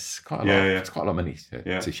 quid. It's quite a lot. It's quite a lot of money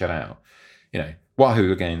to shell out.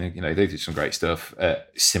 Wahoo again. They do some great stuff.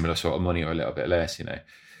 Similar sort of money or a little bit less.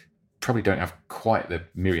 Probably don't have quite the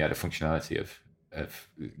myriad of functionality of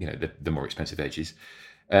the more expensive Edges.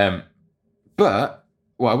 But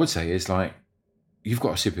what I would say is like you've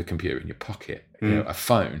got a supercomputer in your pocket, a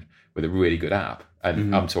phone with a really good app,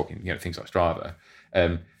 and I'm talking things like Strava,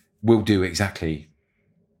 will do exactly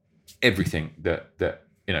everything that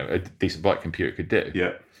a decent bike computer could do.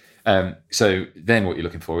 Yeah. So then what you're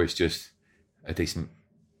looking for is just a decent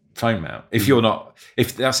phone mount. If you want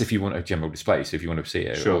a general display, so if you want to see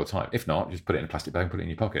it all the time. If not, just put it in a plastic bag and put it in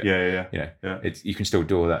your pocket. You can still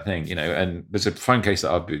do all that thing, and there's a phone case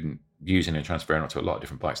that I've been using and transferring onto a lot of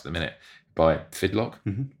different bikes at the minute by Fidlock.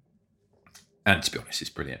 And to be honest, it's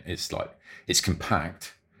brilliant. It's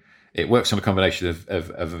compact. It works on a combination of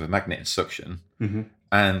a magnet and suction,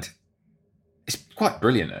 and it's quite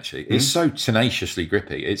brilliant actually. It's so tenaciously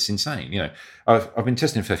grippy. It's insane. I've been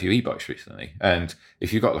testing for a few e-bikes recently, and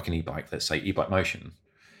if you've got like an e-bike, let's say e-bike motion,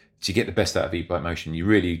 to get the best out of e-bike motion, you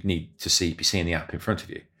really need to be seeing the app in front of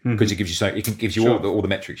you, because it gives you all the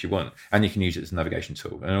metrics you want, and you can use it as a navigation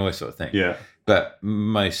tool and all this sort of thing. Yeah. But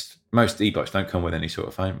most e-bikes don't come with any sort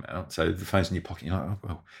of phone mount, so the phone's in your pocket. You're like,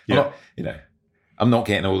 oh well, I'm not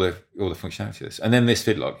getting all the functionality of this. And then this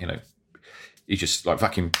Fidlock, you just like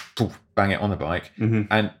vacuum, poof, bang it on the bike,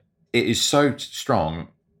 and it is so strong.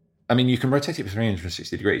 I mean, you can rotate it for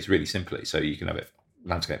 360 degrees really simply, so you can have it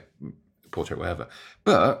landscape, portrait, whatever.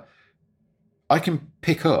 But I can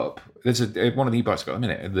pick up. There's one of the e-bikes I've got at the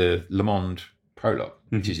minute, the Le Monde Prologue,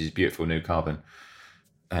 which is his beautiful new carbon,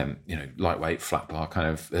 lightweight, flat bar, kind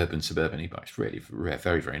of urban suburban e-bike. It's really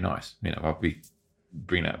very, very nice. I'll be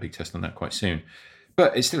bringing out a big test on that quite soon.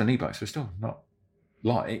 But it's still an e-bike, so it's still not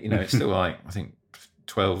light. It's still like I think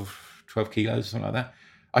 12 kilos or something like that.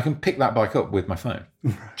 I can pick that bike up with my phone,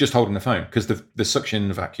 just holding the phone, because the suction,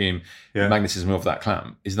 the vacuum, the magnetism of that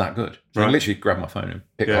clamp is that good. So I can literally grab my phone and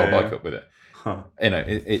pick the whole bike up with it. Huh.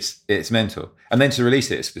 It's mental. And then to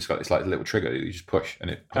release it, it's just got this like little trigger that you just push and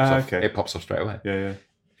it pops off. Okay. It pops off straight away. Yeah.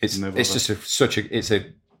 It's just it's a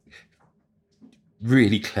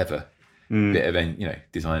really clever bit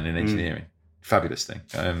of design and engineering. Fabulous thing.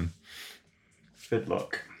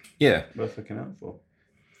 Fidlock. Yeah. Worth looking out for.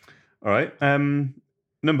 All right.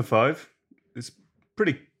 Number 5. It's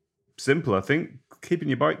pretty simple, I think. Keeping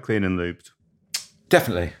your bike clean and lubed.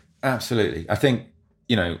 Definitely. Absolutely. I think,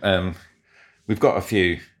 we've got a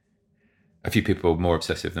few people more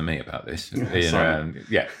obsessive than me about this.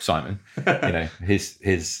 Simon.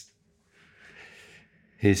 His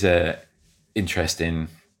interest in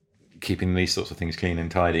keeping these sorts of things clean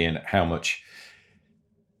and tidy, and how much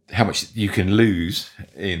you can lose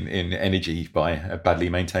in energy by a badly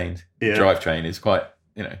maintained drivetrain is quite,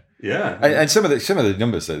 And some of the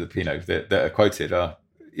numbers that are quoted are,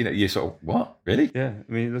 you're sort of, what, really? Yeah,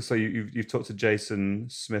 I mean, it looks like you've talked to Jason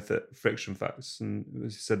Smith at Friction Facts, and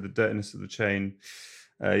as you said, the dirtiness of the chain,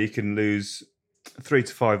 you can lose 3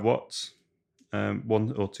 to 5 watts, 1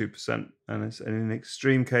 or 2%, and in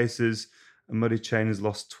extreme cases, a muddy chain has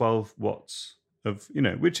lost 12 watts of,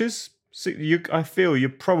 which is, I feel you're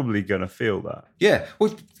probably going to feel that. Yeah.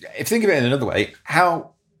 Well, if you think of it in another way,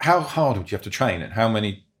 how how hard would you have to train, and how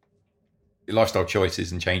many lifestyle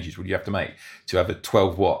choices and changes would you have to make to have a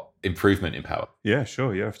 12-watt improvement in power? Yeah,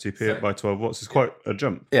 sure. You FTP it by 12 watts is quite a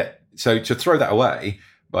jump. Yeah. So to throw that away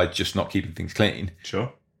by just not keeping things clean,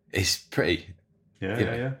 sure, is pretty.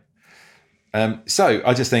 Yeah. So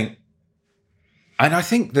I just think, and I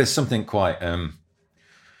think there's something quite. I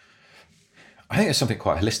think there's something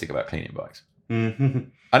quite holistic about cleaning bikes. Mm-hmm.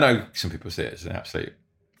 I know some people see it as an absolute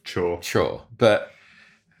chore, but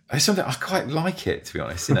there's something I quite like it, to be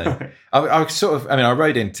honest. You know, I sort of. I mean, I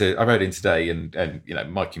rode in today, and you know,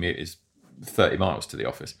 my commute is 30 miles to the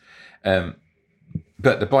office.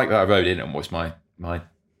 But the bike that I rode in on was my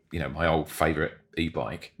old favourite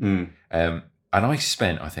e-bike. And I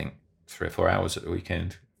spent, I think, 3 or 4 hours at the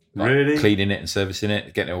weekend, really cleaning it and servicing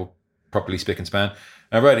it, getting it all properly spick and span.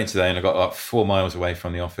 And I rode in today, and I got like 4 miles away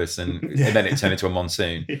from the office, and then it turned into a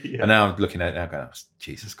monsoon. And now I'm looking at it and I'm going, oh,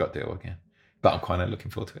 Jesus, got to do it all again. But I'm kind of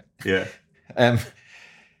looking forward to it. Yeah.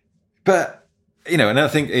 But you know, and I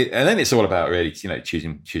think, and then it's all about really, you know,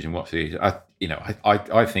 choosing what to use.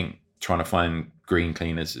 I think trying to find green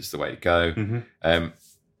cleaners is the way to go. Mm-hmm.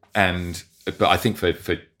 But I think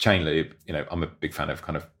for chain lube, you know, I'm a big fan of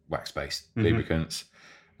kind of wax-based lubricants.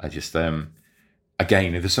 I just,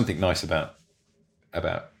 again, there's something nice about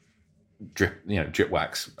drip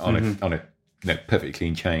wax on a perfectly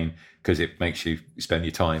clean chain, because it makes you spend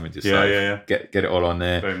your time and just get it all on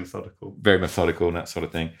there. Very methodical and that sort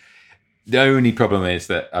of thing. The only problem is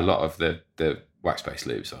that a lot of the wax-based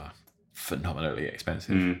lubes are phenomenally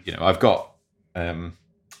expensive. You know, I've got, I'm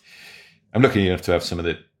lucky enough to have some of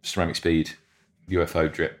the Ceramic Speed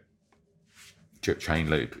UFO drip chain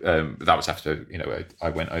lube. That was after, you know, I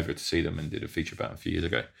went over to see them and did a feature about them a few years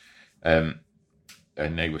ago. And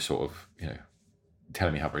they were sort of, you know,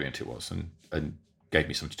 telling me how brilliant it was, and gave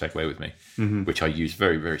me something to take away with me, which I used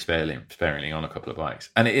very, very sparingly on a couple of bikes.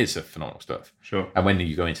 And it is a phenomenal stuff. Sure. And when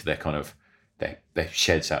you go into their kind of their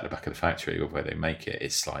sheds out the back of the factory or where they make it,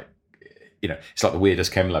 it's like, you know, it's like the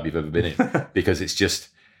weirdest chem lab you've ever been in, because it's just,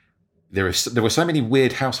 there were so many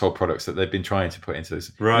weird household products that they've been trying to put into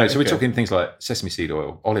this. Right. You know, so we're talking things like sesame seed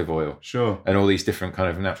oil, olive oil, sure, and all these different kind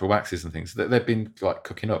of natural waxes and things that they've been like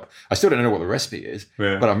cooking up. I still don't know what the recipe is,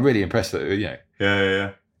 but I'm really impressed that, you know.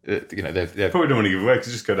 Yeah. You know, they're probably don't want to give it away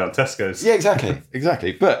because just go down Tesco's. Yeah,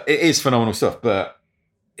 exactly. But it is phenomenal stuff. But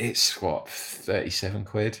it's what, 37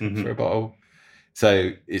 quid for a bottle.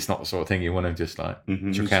 So it's not the sort of thing you want to just like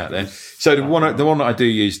chuck out there. So the one that I do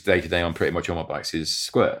use day to day on pretty much all my bikes is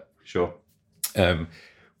Squirt. Sure.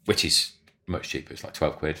 Which is much cheaper. It's like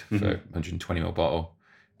 12 quid for a 120ml bottle.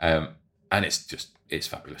 And it's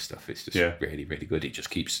fabulous stuff. It's just really, really good. It just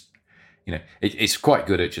keeps, you know, it's quite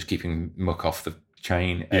good at just keeping muck off the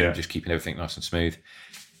chain and just keeping everything nice and smooth.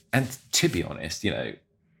 And to be honest, you know,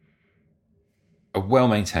 a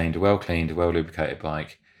well-maintained, a well-cleaned, a well-lubricated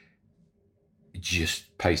bike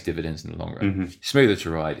just pays dividends in the long run. Smoother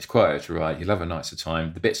to ride, it's quieter to ride, you'll have a nicer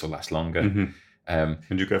time, the bits will last longer. And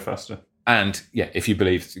you go faster. And yeah, if you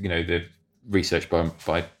believe, you know, the research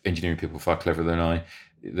by engineering people far cleverer than I,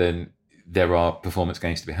 then there are performance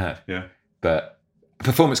gains to be had. Yeah. But a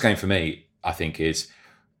performance gain for me, I think, is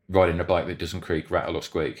riding a bike that doesn't creak, rattle, or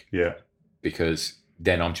squeak. Yeah. Because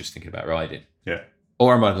then I'm just thinking about riding. Yeah.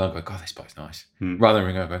 Or I'm riding along going, God, this bike's nice. Rather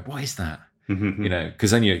than going, what is that? You know,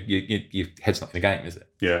 because then your head's not in the game, is it?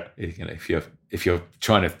 Yeah. You know, if you're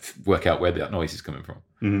trying to work out where that noise is coming from,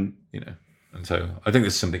 you know. And so I think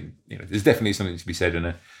there's something, you know, there's definitely something to be said on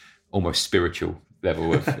a almost spiritual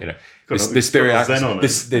level of, you know, the spirit,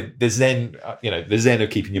 the zen, you know, the zen of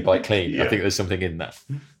keeping your bike clean. I think there's something in that.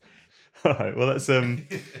 All right. Well, let's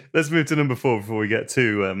move to number 4 before we get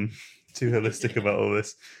too holistic about all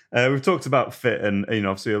this. We've talked about fit, and you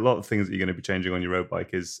know, obviously a lot of things that you're going to be changing on your road bike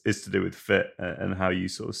is to do with fit and how you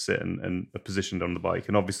sort of sit and are positioned on the bike.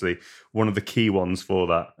 And obviously, one of the key ones for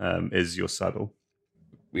that is your saddle.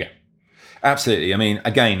 Yeah, absolutely. I mean,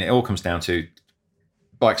 again, it all comes down to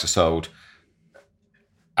bikes are sold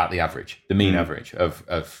at the average, the mean average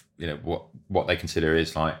of you know what they consider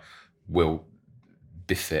is like will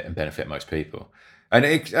befit and benefit most people. And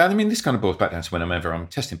I mean, this kind of boils back down to whenever I'm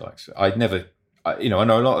testing bikes. I know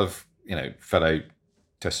a lot of, you know, fellow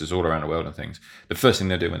testers all around the world and things. The first thing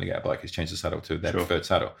they do when they get a bike is change the saddle to their preferred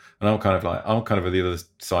saddle. And I'm kind of at the other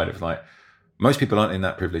side of like, most people aren't in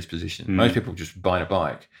that privileged position. Most people just buy a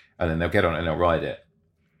bike and then they'll get on it and they'll ride it.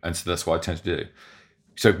 And so that's what I tend to do.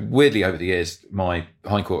 So weirdly, over the years, my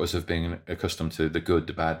hindquarters have been accustomed to the good,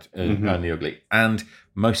 the bad, and the ugly. And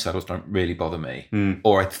most saddles don't really bother me,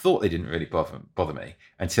 or I thought they didn't really bother me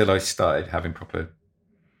until I started having proper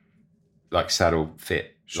like saddle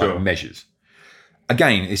fit like measures.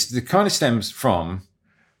 Again, it kind of stems from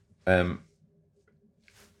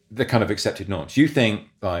the kind of accepted norms. You think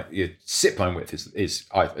like your sit bone width is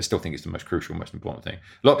I still think it's the most crucial, most important thing.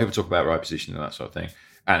 A lot of people talk about ride position and that sort of thing,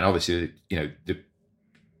 and obviously,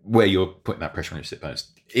 where you're putting that pressure on your sit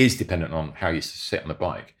bones is dependent on how you sit on the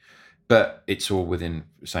bike, but it's all within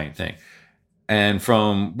the same thing. And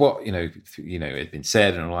from what had been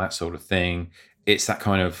said and all that sort of thing, it's that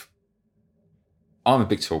kind of. I'm a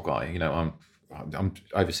big tall guy. I'm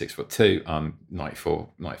over 6'2". I'm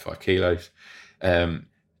 95 kilos.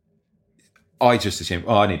 I just assume,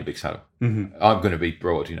 I need a big saddle. Mm-hmm. I'm going to be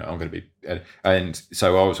broad. I'm going to be, and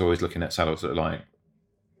so I was always looking at saddles that are like,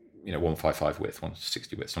 155 width,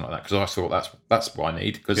 160 width, something like that, because I thought that's what I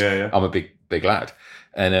need because I'm a big lad,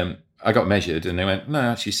 and I got measured and they went, no,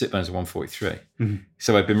 actually sit bones are 143. Mm-hmm.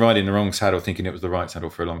 So I'd been riding the wrong saddle, thinking it was the right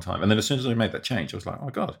saddle for a long time, and then as soon as I made that change, I was like, oh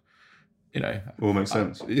my god. All makes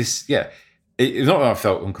sense. It's not that I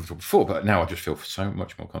felt uncomfortable before, but now I just feel so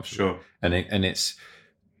much more comfortable. Sure. And it's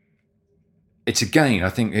again, I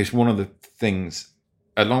think it's one of the things,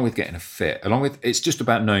 along with getting a fit, it's just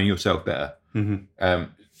about knowing yourself better. Mm-hmm.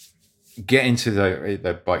 Get into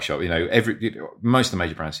the bike shop. Most of the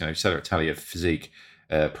major brands, Cedar Italia, Physique,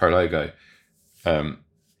 Prologo. I'm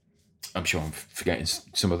sure I'm forgetting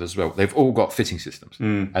some others as well. They've all got fitting systems,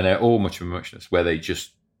 and they're all much of a muchness where they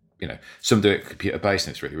just. Some do it computer based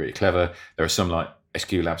and it's really, really clever. There are some like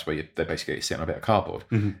SQ Labs where they basically sit on a bit of cardboard,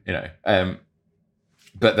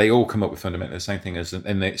 but they all come up with fundamentally the same thing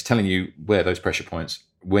and it's telling you where those pressure points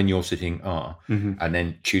when you're sitting are, and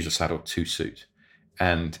then choose a saddle to suit.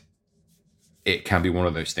 And it can be one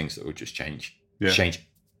of those things that will just change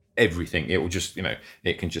everything. It will just,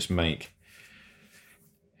 it can just make,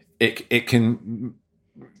 it can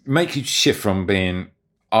make you shift from being,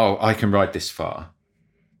 I can ride this far,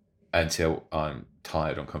 until I'm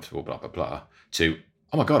tired, uncomfortable, blah, blah, blah, to,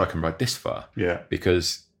 oh my God, I can ride this far. Yeah.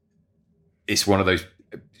 Because it's one of those,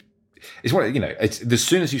 it's as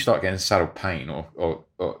soon as you start getting saddle pain or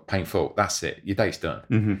painful, that's it. Your day's done.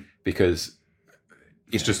 Mm-hmm. Because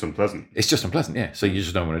it's just unpleasant. It's just unpleasant, yeah. So you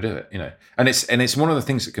just don't want to do it, And it's one of the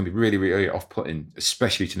things that can be really, really off-putting,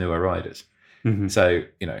 especially to newer riders. Mm-hmm. So,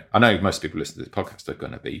 I know most people listen to this podcast are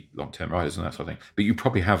going to be long-term riders and that sort of thing, but you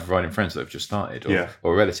probably have riding friends that have just started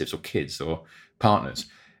or relatives or kids or partners.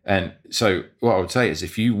 And so what I would say is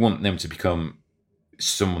if you want them to become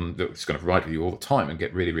someone that's going to ride with you all the time and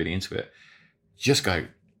get really, really into it, just go,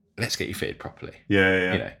 let's get you fitted properly.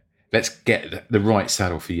 Yeah. Let's get the right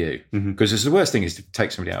saddle for you. Because the worst thing is to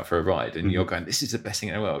take somebody out for a ride and you're going, this is the best thing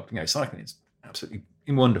in the world. Cycling is absolutely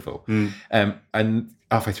wonderful. And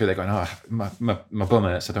halfway through they're going, my bum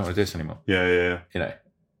hurts, I don't want to do this anymore. Yeah.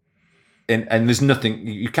 And there's nothing,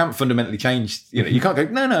 you can't fundamentally change, you can't go,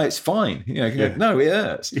 no, it's fine. You go, no, it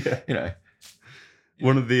hurts. Yeah.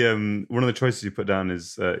 One of the choices you put down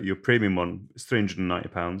is your premium one is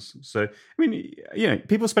 £390. So I mean,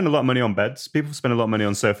 people spend a lot of money on beds. People spend a lot of money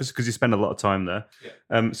on sofas because you spend a lot of time there.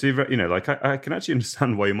 Yeah. So I can actually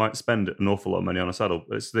understand why you might spend an awful lot of money on a saddle.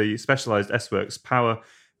 It's the Specialized S-Works Power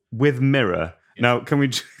with mirror. Now, can we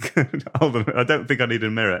hold on? I don't think I need a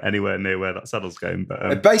mirror anywhere near where that saddle's going.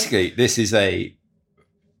 But basically, this is a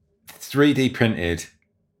 3D printed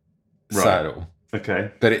saddle.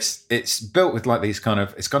 Okay. But it's built with like these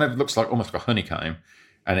it looks like almost like a honeycomb,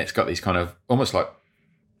 and it's got these kind of almost like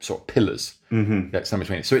sort of pillars that's in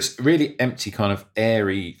between. So it's really empty, kind of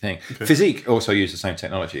airy thing. Okay. Physique also use the same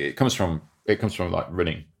technology. It comes from like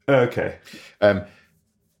running. Okay.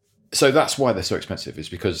 So that's why they're so expensive, is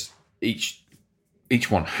because each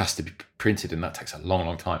one has to be printed, and that takes a long,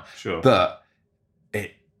 long time. Sure. But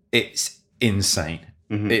it's insane.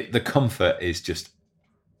 Mm-hmm. The comfort is just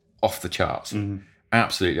off the charts,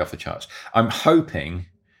 absolutely off the charts. I'm hoping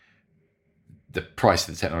the price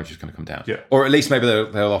of the technology is going to come down, or at least maybe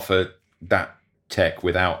they'll offer that tech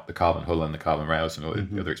without the carbon hull and the carbon rails and all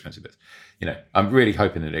the other expensive bits. I'm really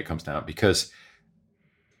hoping that it comes down, because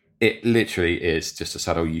it literally is just a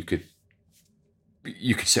saddle you could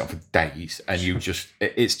sit on for days, and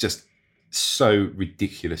it's just so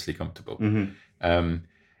ridiculously comfortable. Mm-hmm. And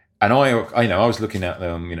I was looking at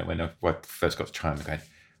them, when I first got to try them, going,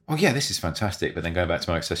 oh yeah, this is fantastic. But then going back to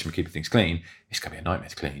my obsession with keeping things clean, it's going to be a nightmare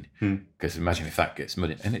to clean. Because imagine if that gets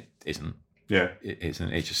muddy, and it isn't. Yeah, it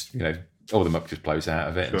isn't. It just all the muck just blows out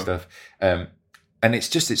of it and stuff. And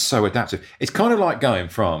it's so adaptive. It's kind of like going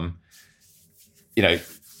from,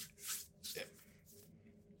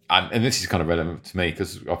 and this is kind of relevant to me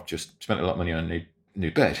because I've just spent a lot of money on a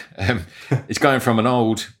new bed. It's going from an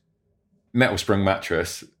old metal sprung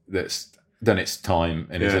mattress that's done its time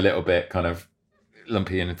and is a little bit kind of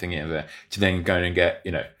lumpy and thingy over there, to then going and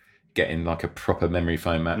getting like a proper memory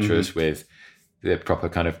foam mattress with the proper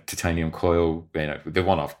kind of titanium coil. You know, the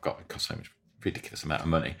one I've got costs so much ridiculous amount of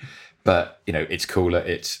money, but you know, it's cooler.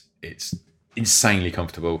 It's insanely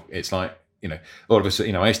comfortable. It's like, you know, all of a sudden,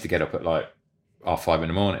 you know, I used to get up at like 5:30 in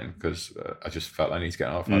the morning because I just felt I need to get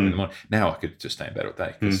up 5:30 in the morning. Now I could just stay in bed all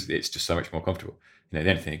day because it's just so much more comfortable. You know, the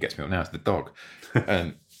only thing that gets me up now is the dog,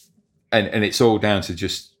 and it's all down to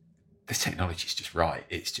just the technology is just right.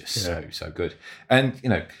 It's just so good, and you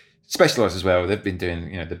know, Specialized as well. They've been doing,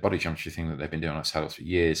 you know, the body geometry thing that they've been doing on saddles for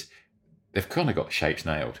years. They've kind of got the shapes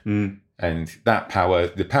nailed, and that power.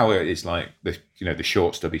 The power is like the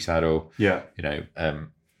short stubby saddle. Yeah, you know,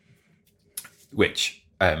 which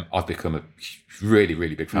I've become a really,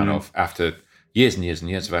 really big fan of after years and years and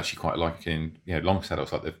years of actually quite liking, you know, long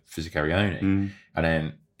saddles like the Fisicharione. And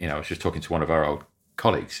then, you know, I was just talking to one of our old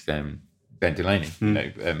colleagues, Ben Delaney, you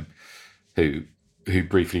know, who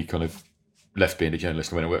briefly kind of left being a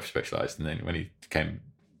journalist and went and worked for Specialized. And then when he came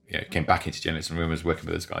back into journalism and was working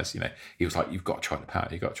with those guys, you know, he was like, "You've got to try the power.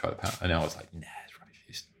 You've got to try the power." And I was like, "Nah, it's right.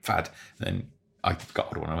 It's fad." And then I got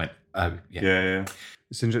hold of one and I went, "Oh, yeah." Yeah.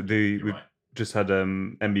 It's interesting. We've just had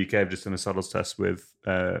MBUK have just done a saddles test with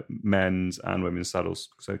men's and women's saddles.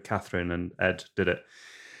 So Catherine and Ed did it.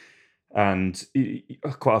 And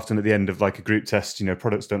quite often at the end of like a group test, you know,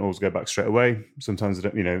 products don't always go back straight away. Sometimes they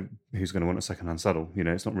don't, you know, who's going to want a secondhand saddle? You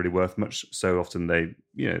know, it's not really worth much. So often they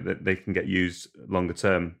can get used longer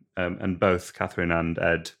term. And both Catherine and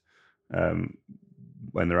Ed,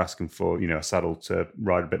 when they're asking for, you know, a saddle to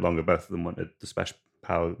ride a bit longer, both of them wanted the Special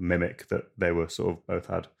Power Mimic that they were sort of both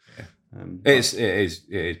had. Yeah. It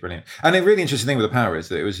is brilliant. And the really interesting thing with the power is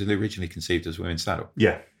that it was originally conceived as a women's saddle.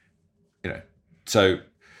 Yeah. You know, so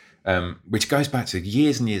which goes back to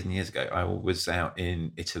years and years and years ago. I was out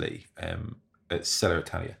in Italy at Sella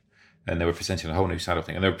Italia, and they were presenting a whole new saddle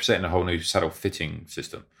thing, and they were presenting a whole new saddle fitting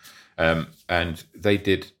system. And they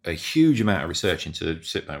did a huge amount of research into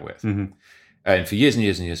sit bone width. And for years and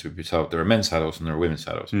years and years, we've been told there are men's saddles and there are women's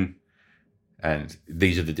saddles. And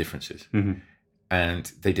these are the differences.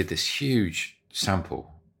 And they did this huge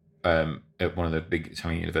sample at one of the big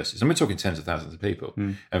Italian universities, and we're talking tens of thousands of people,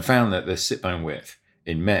 and found that the sit bone width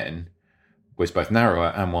in men was both narrower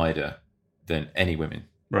and wider than any women.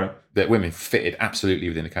 Right. That women fitted absolutely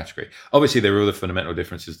within the category. Obviously, there are other fundamental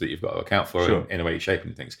differences that you've got to account for in the way you're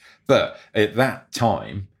shaping things. But at that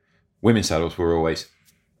time, women's saddles were always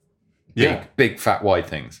big, fat, wide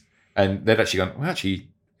things. And they'd actually gone, well, actually,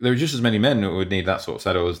 there are just as many men that would need that sort of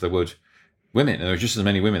saddle as there would women, and there are just as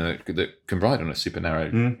many women that can ride on a super narrow.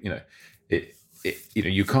 You know, you know,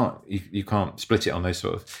 you can't split it on those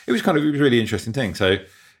sort of. It was a really interesting thing. So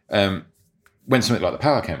when something like the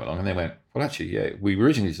power came along, and they went, well, actually, we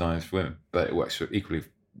originally designed it for women, but it works equally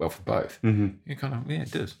well for both. You kind of,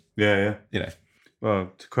 it does. Yeah. You know,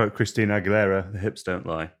 well, to quote Christina Aguilera, the hips don't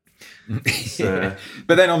lie.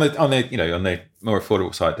 But then on the more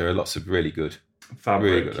affordable side, there are lots of really good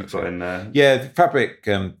fabric you've got in there. Yeah, the fabric,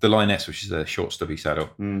 the Lioness, which is a short stubby saddle,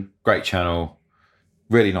 great channel,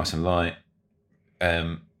 really nice and light,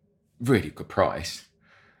 really good price.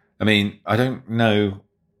 I mean, I don't know.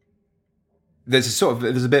 There's a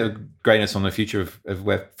bit of greyness on the future of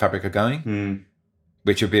where fabric are going,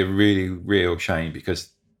 which would be a really real shame, because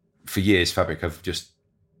for years fabric have just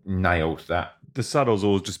nailed that. The saddle's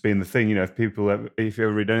always just been the thing, you know. If you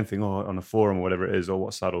ever read anything on a forum or whatever it is, or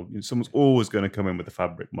what saddle, someone's always going to come in with a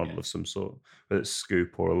fabric model of some sort, whether it's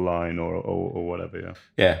Scoop or a Line or whatever. Yeah.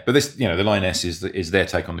 Yeah, but this, you know, the Lioness is their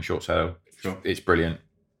take on the short saddle. Sure. It's brilliant.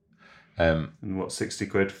 And what, 60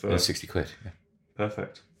 quid for? 60 quid. Yeah.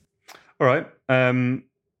 Perfect. All right.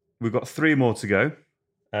 We've got 3 more to go.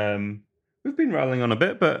 We've been rattling on a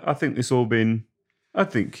bit, but I think it's all been. I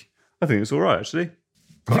think it's all right, actually.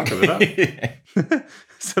 Quite happy with that.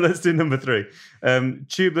 So let's do number 3.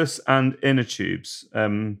 Tubeless and inner tubes.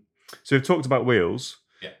 So we've talked about wheels.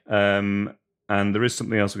 Yeah. And there is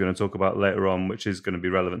something else we're going to talk about later on, which is going to be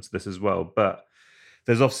relevant to this as well. But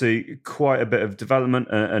there's obviously quite a bit of development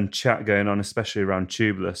and chat going on, especially around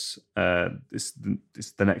tubeless. It's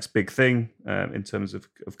the next big thing in terms of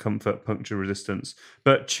comfort, puncture resistance.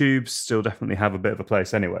 But tubes still definitely have a bit of a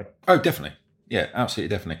place anyway. Oh, definitely. Yeah,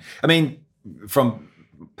 absolutely, definitely. I mean, from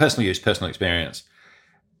personal use, personal experience,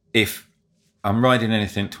 if I'm riding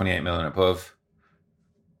anything 28mm and above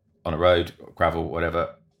on a road, gravel,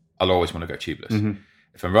 whatever, I'll always want to go tubeless.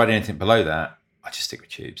 If I'm riding anything below that, I just stick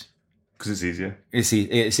with tubes. Because it's easier. It's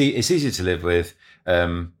easier to live with.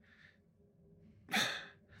 Until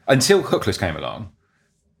hookless came along,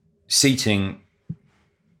 seating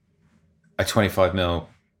a 25mm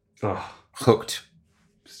hooked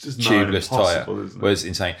tubeless tyre was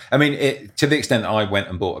insane. I mean, to the extent that I went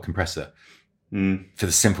and bought a compressor for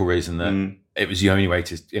the simple reason that it was the only way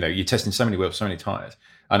to, you're testing so many wheels, so many tires.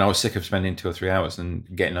 And I was sick of spending 2 or 3 hours and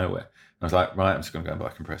getting nowhere. And I was like, right, I'm just going to go and buy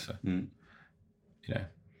a compressor.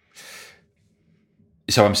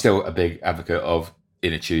 So I'm still a big advocate of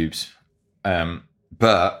inner tubes.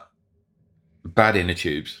 But bad inner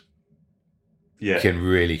tubes can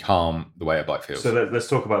really harm the way a bike feels. So let's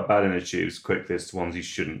talk about bad inner tubes quickly as to ones you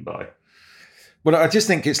shouldn't buy. Well, I just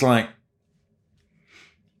think it's like,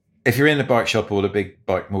 if you're in the bike shop or the big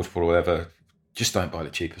bike multiple or whatever, just don't buy the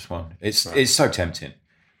cheapest one. It's so tempting.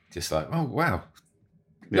 Just like, oh, wow.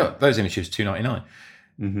 Look, those inner tubes are $2.99.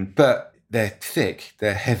 Mm-hmm. But they're thick,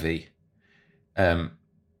 they're heavy.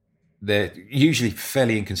 They're usually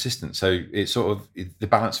fairly inconsistent. So it's sort of, the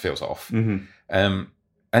balance feels off. Mm-hmm.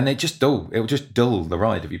 And it will just dull the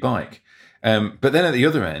ride of your bike. But then at the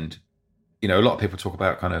other end, a lot of people talk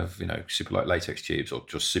about kind of, super light latex tubes or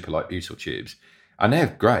just super light butyl tubes. And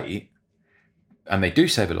they're great. And they do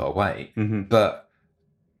save a lot of weight. Mm-hmm. But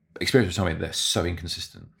experience with me, they're so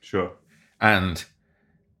inconsistent. Sure. And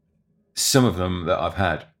some of them that I've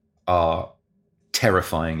had are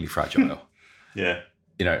terrifyingly fragile. Yeah.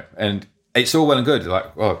 And it's all well and good.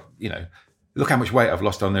 Like, well, look how much weight I've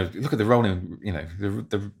lost on there. Look at the rolling,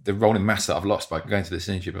 the rolling mass that I've lost by going to this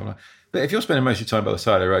inner tube. But if you're spending most of your time by the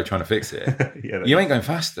side of the road trying to fix it, you ain't going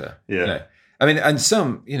faster. Yeah. I mean, and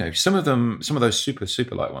some of those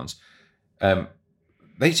super light ones,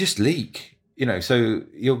 they just leak. So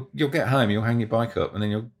you'll get home, you'll hang your bike up, and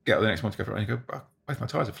then you'll get the next one to go for it, and you go, oh, both my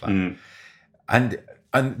tyres are flat. Mm. And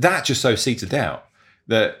that just so seeds a doubt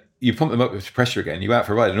that you pump them up with pressure again, you're out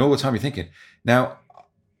for a ride, and all the time you're thinking, now,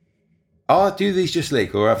 do these just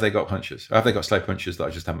leak, or have they got punctures? Or have they got slow punctures that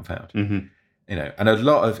I just haven't found? Mm-hmm. And a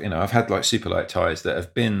lot of, I've had like super light tyres that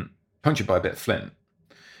have been punctured by a bit of flint.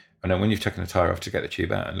 And then when you've taken the tyre off to get the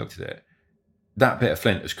tube out and looked at it, that bit of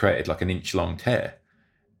flint has created like an inch long tear.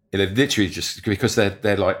 They've literally just, because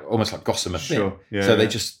they're like almost like gossamer thin. Sure. Yeah, so they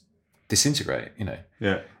just disintegrate,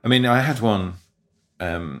 Yeah. I mean, I had one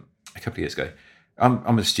a couple of years ago.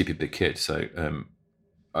 I'm a stupid big kid, so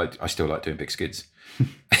I still like doing big skids.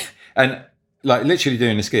 And like literally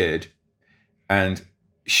doing a skid and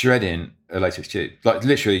shredding a latex tube. Like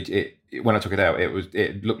literally, when I took it out,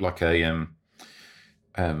 it looked like a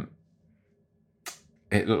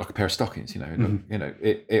it looked like a pair of stockings.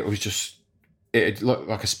 It was just, it looked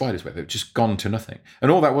like a spider's web. It had just gone to nothing, and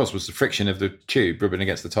all that was the friction of the tube rubbing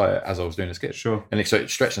against the tire as I was doing the skid. Sure. And so it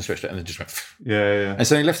stretched and stretched it, and then just went. Yeah. And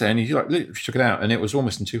so he left it, and he like took it out, and it was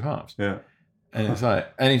almost in two halves. Yeah. And it's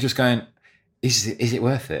like, and he's just going, is it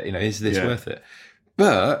worth it? Is this worth it?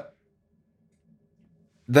 But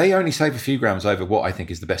they only save a few grams over what I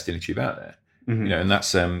think is the best inner tube out there. Mm-hmm. And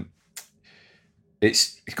that's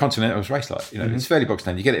it's Continental's Racelight. It's fairly bog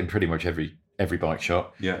standard. You get it in pretty much every bike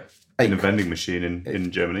shop. Yeah. In a vending machine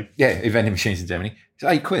in Germany. Yeah, in vending machines in Germany. It's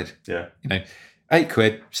 £8. Yeah.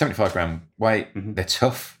 £8, 75 gram weight. Mm-hmm. They're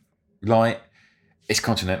tough, light. It's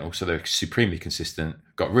Continental, so they're supremely consistent.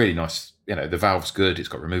 Got really nice, the valve's good. It's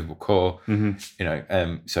got removable core.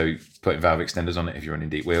 Mm-hmm. So putting valve extenders on it if you're running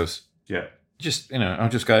deep wheels. Yeah. Just, I'll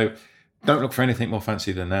just go, don't look for anything more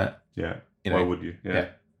fancy than that. Yeah. Why would you? Yeah.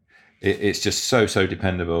 It's just so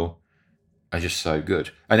dependable and just so good.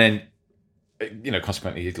 And then,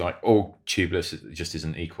 consequently, like all tubeless just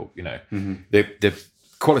isn't equal. Mm-hmm. The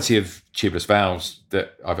quality of tubeless valves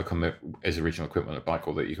that either come as original equipment on a bike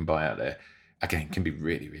or that you can buy out there, again, can be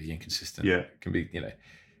really, really inconsistent. Yeah. It can be,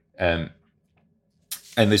 and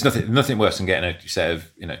there's nothing worse than getting a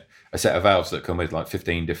set of valves that come with like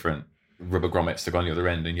 15 different rubber grommets to go on the other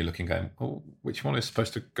end, and you're looking going, oh, which one is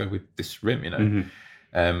supposed to go with this rim?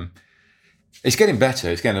 Mm-hmm. It's getting better.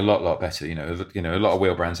 It's getting a lot better. A lot of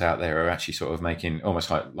wheel brands out there are actually sort of making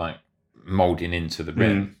almost like molding into the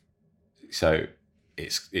rim. So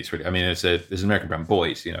it's really. I mean, there's an American brand,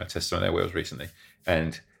 Boys. I tested some of their wheels recently,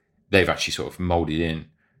 and they've actually sort of molded in.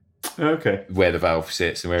 Okay. Where the valve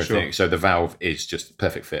sits and where everything. Sure. So the valve is just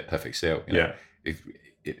perfect fit, perfect seal. Yeah.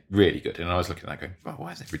 It really good. And I was looking at that going, oh, why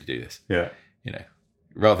does everybody do this? Yeah.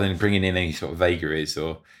 Rather than bringing in any sort of vagaries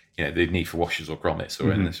or, the need for washers or grommets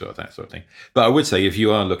or any sort of that sort of thing. But I would say if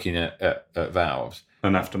you are looking at valves.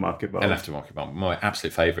 An aftermarket valve. My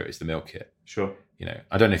absolute favourite is the Mill Kit. Sure.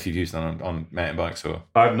 I don't know if you've used them on mountain bikes or.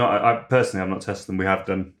 I've not. I personally have not tested them. We have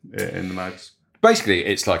done it in the mags. Basically,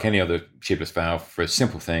 it's like any other tubeless valve for a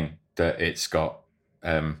simple thing that it's got.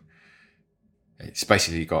 It's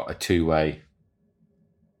basically got a two-way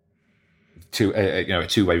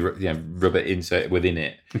rubber insert within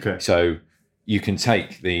it. Okay. So you can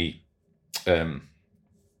take the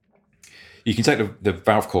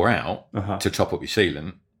valve core out Uh-huh. to top up your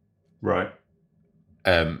sealant, Right.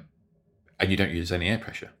 and and you don't use any air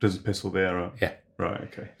pressure. Doesn't piss all the air out. Yeah. Right.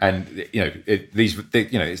 Okay. And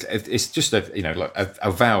it's just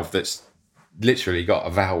a valve that's literally got a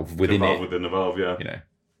valve within it. Within a valve, yeah.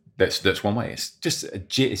 That's one way. It's just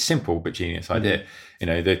a simple but genius idea.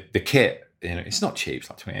 The kit. It's not cheap. It's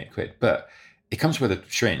like 28 quid, but it comes with a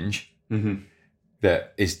syringe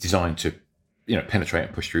that is designed to, penetrate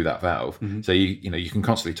and push through that valve. So you can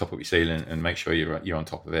constantly top up your sealant and make sure you're on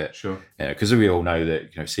top of it. Sure. Because we all know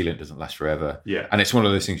that sealant doesn't last forever. Yeah. And it's one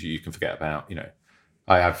of those things that you can forget about.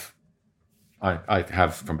 I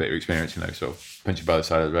have from bitter experience, sort of punch you by the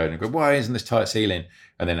side of the road and go, why isn't this tight sealing?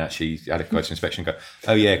 And then actually had a close inspection and go,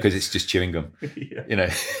 oh yeah, because it's just chewing gum.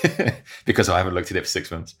 Because I haven't looked at it for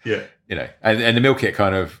 6 months. Yeah. And the meal kit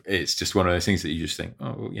it's just one of those things that you just think,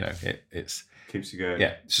 oh, it's keeps you going.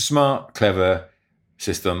 Yeah. It's a smart, clever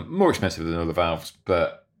system, more expensive than other valves,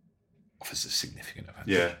 but offers a significant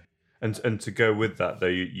advantage. Yeah. And to go with that though,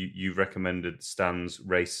 you recommended Stan's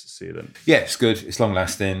race sealant. Yeah, it's good. It's long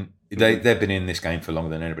lasting. They've been in this game for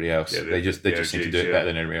longer than anybody else. Yeah, they just seem to do it better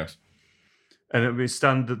than anybody else. And it was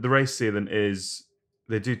the race sealant is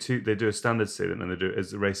they do a standard sealant and they do it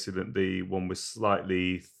as the race sealant, the one with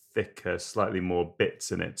slightly thicker, slightly more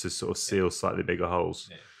bits in it to sort of seal slightly bigger holes.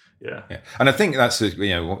 Yeah. And I think that's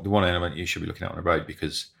the one element you should be looking at on the road,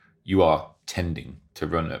 because you are tending to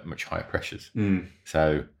run at much higher pressures.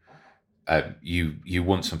 So you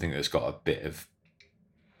want something that's got a bit of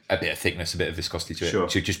thickness, a bit of viscosity to it. Sure.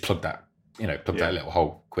 To just plug that that little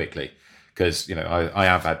hole quickly. Because I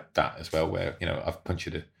have had that as well, where I've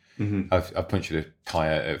punctured I've punctured a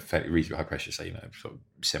tire at fairly reasonably high pressure, say sort of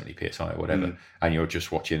 70 psi or whatever, and you're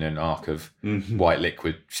just watching an arc of white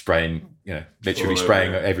liquid spraying, literally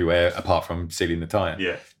spraying everywhere apart from sealing the tire.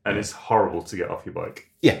 Yeah, and it's horrible to get off your bike.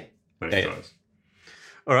 Yeah.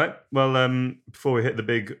 All right. Well, before we hit the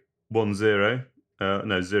big 1-0,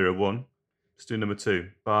 0-1, let's do number 2,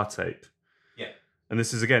 bar tape. Yeah. And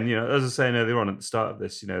this is again, as I was saying earlier on at the start of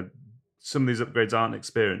this, some of these upgrades aren't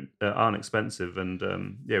expensive, and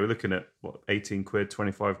we're looking at 18 quid,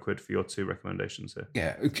 25 quid for your 2 recommendations here.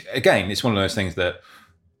 Yeah, again, it's one of those things that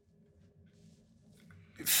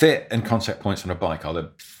fit and contact points on a bike are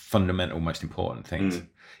the fundamental, most important things.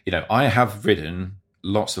 I have ridden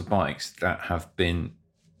lots of bikes that have been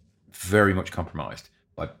very much compromised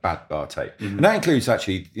by bad bar tape, and that includes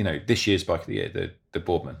actually, this year's bike of the year, the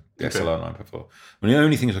Boardman, the SLR 9.4. One of the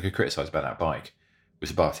only things I could criticise about that bike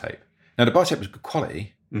was the bar tape. Now, the bar tape was good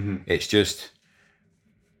quality. It's just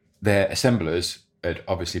their assemblers had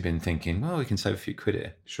obviously been thinking, well, we can save a few quid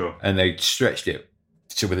here. Sure. And they stretched it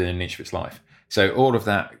to within an inch of its life. So all of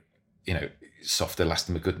that, soft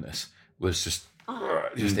elastomer goodness was just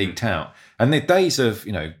eked out. And the days of,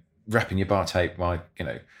 wrapping your bar tape by,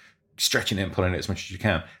 stretching it and pulling it as much as you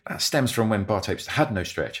can, that stems from when bar tapes had no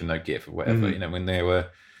stretch and no give or whatever, when they were,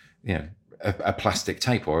 a plastic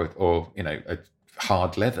tape or a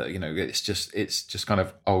hard leather, it's just kind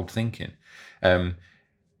of old thinking.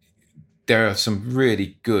 There are some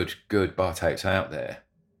really good bar tapes out there,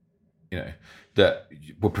 that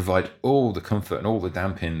will provide all the comfort and all the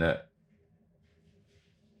damping that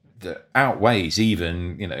outweighs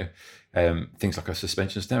even, things like a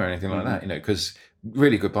suspension stem or anything like that, because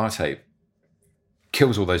really good bar tape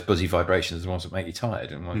kills all those buzzy vibrations, the ones that make you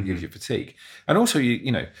tired and one gives you fatigue. And also,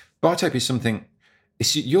 bar tape is something,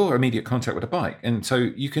 it's your immediate contact with a bike, and so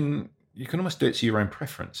you can almost do it to your own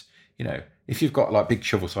preference. If you've got like big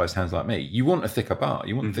shovel-sized hands like me, you want a thicker bar,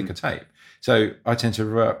 you want thicker tape. So I tend to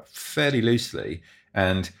wrap fairly loosely,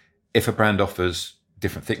 and if a brand offers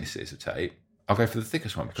different thicknesses of tape, I'll go for the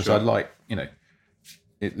thickest one because I like,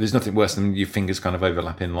 there's nothing worse than your fingers kind of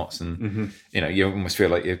overlapping lots, and you almost feel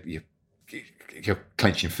like you're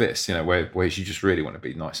clenching fists, whereas you just really want to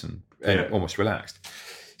be nice and almost relaxed.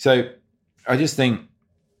 So I just think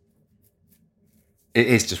it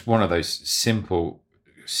is just one of those simple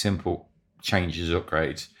changes,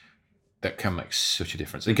 upgrades that can make such a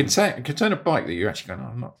difference. It can turn a bike that you're actually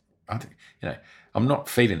going, I'm not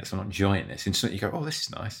feeling this, I'm not enjoying this. Instantly you go, oh, this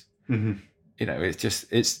is nice. It's just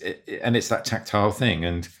it's that tactile thing,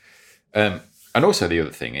 and also the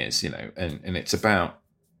other thing is, and it's about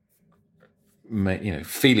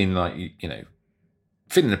feeling like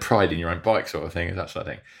feeling the pride in your own bike sort of thing, is that sort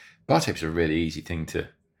of thing. Bar tape's a really easy thing to.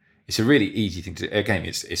 It's a really easy thing to. Again,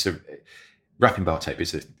 it's a wrapping bar tape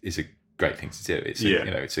is a great thing to do. It's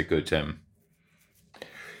it's a good.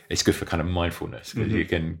 It's good for kind of mindfulness because you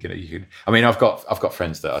can. I mean, I've got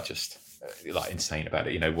friends that are just like insane about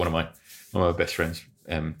it. One of my best friends,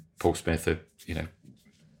 Paul Smith,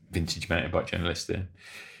 vintage mountain bike journalist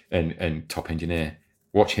and top engineer.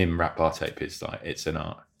 Watch him wrap bar tape is like, it's an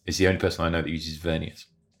art. He's the only person I know that uses verniers.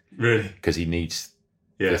 Really? Because he needs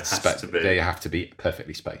it has to be. They have to be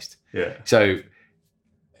perfectly spaced. Yeah. So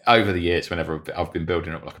over the years, whenever I've been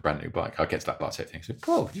building up like a brand new bike, I get to that bar tape thing. So,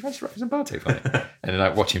 Paul, you guys write some bar tape on it, and then I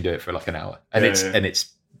watch him do it for like an hour, and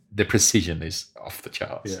it's the precision is off the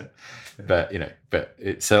charts. Yeah. But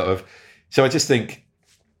it's sort of. So I just think,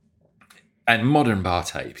 and modern bar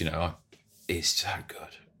tape, is so good.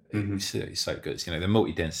 Mm-hmm. It's so good. The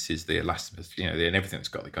multi-densities, the elastomers, and everything that's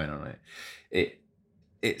got going on in it.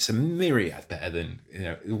 It's a myriad better than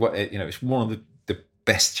it's one of the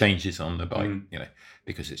best changes on the bike,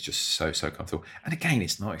 because it's just so comfortable. And again,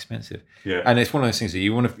 it's not expensive. Yeah. And it's one of those things that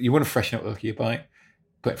you want to freshen up the look of your bike.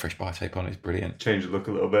 Putting fresh bar tape on is brilliant. Change the look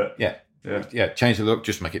a little bit. Yeah. Change the look,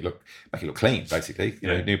 just make it look clean, basically.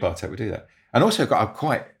 New bar tape would do that. And also, I've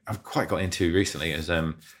quite got into recently is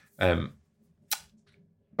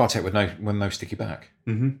bar tape with no sticky back.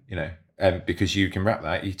 Mm-hmm. Because you can wrap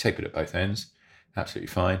that, you tape it at both ends, absolutely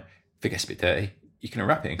fine. If it gets a bit dirty, you can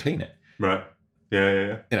unwrap it and clean it. Right.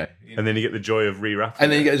 Yeah. And then you get the joy of rewrapping.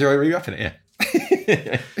 And then you get the joy of rewrapping it.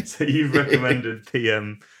 Yeah. So you've recommended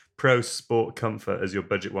the Pro Sport Comfort as your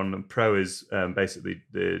budget one. And Pro is basically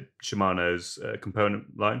the Shimano's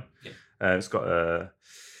component line. Yeah. It's got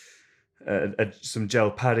some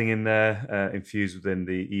gel padding in there, infused within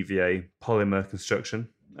the EVA polymer construction.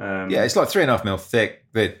 It's like 3.5mm thick.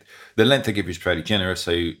 The length they give you is fairly generous.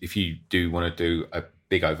 So if you do want to do a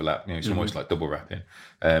big overlap, it's almost like double wrapping.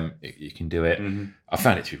 You can do it. Mm-hmm. I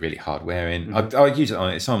found it to be really hard wearing. Mm-hmm. I use it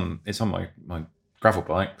on. It's on my gravel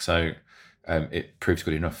bike, so it proves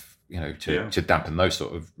good enough, to dampen those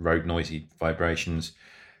sort of road noisy vibrations.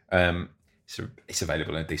 So it's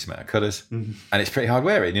available in a decent amount of colours, and it's pretty hard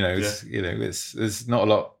wearing. There's not a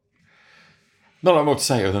lot more to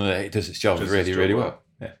say other than that it does its job really, really well.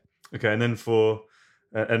 Yeah. Okay, and then for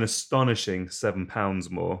an astonishing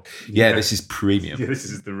 £7 more. Yeah, this is premium. Yeah, this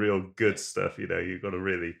is the real good stuff. You've got to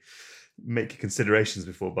really make your considerations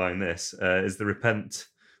before buying this. Is the Repent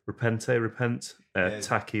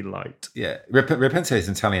Tacky Light? Yeah, Repente is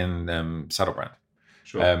an Italian saddle brand.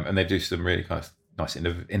 Sure. And they do some really nice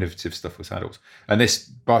innovative stuff with saddles. And this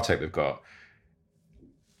bar tape they've got,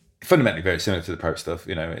 fundamentally very similar to the Pro stuff.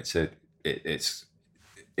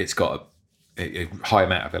 It's got a high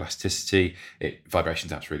amount of elasticity. It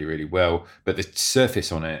vibrations out really, really well. But the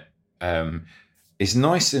surface on it is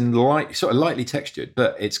nice and light, sort of lightly textured,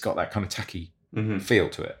 but it's got that kind of tacky feel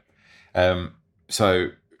to it. So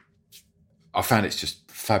I found it's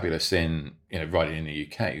just fabulous in riding in the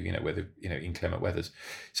UK, where the inclement weathers.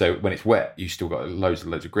 So when it's wet, you still got loads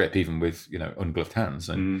of grip, even with ungloved hands.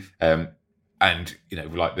 And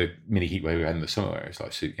like the mini heat wave we had in the summer, where it's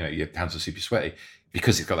like your hands are super sweaty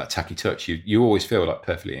because it's got that tacky touch. You always feel like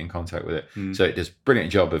perfectly in contact with it. So it does a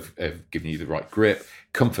brilliant job of giving you the right grip.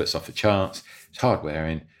 Comfort's off the charts. It's hard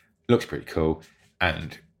wearing. Looks pretty cool.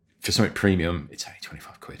 And for something premium, it's only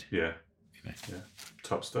 £25. Yeah. Yeah.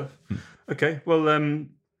 Top stuff. Okay. Well,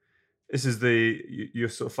 this is your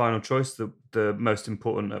sort of final choice, the most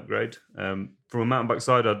important upgrade. From a mountain bike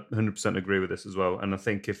side, I'd 100% agree with this as well. And I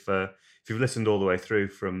think if you've listened all the way through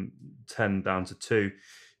from 10 down to 2, you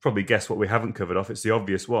probably guess what we haven't covered off. It's the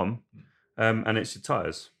obvious one, and it's your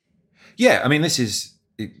tyres. Yeah, I mean, this is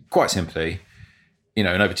quite simply, and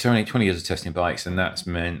over 20 years of testing bikes, and that's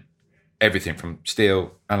meant everything from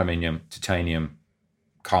steel, aluminium, titanium,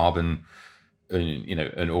 carbon,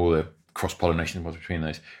 and all the cross-pollination was between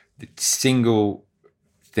those. The single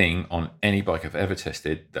thing on any bike I've ever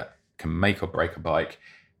tested that can make or break a bike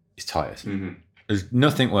is tyres. Mm-hmm. There's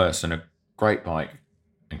nothing worse than a great bike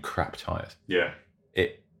and crap tyres. Yeah.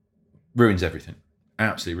 It ruins everything.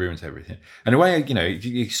 Absolutely ruins everything. And the way,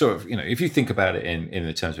 you sort of, if you think about it in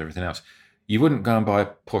the terms of everything else, you wouldn't go and buy a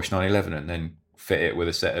Porsche 911 and then fit it with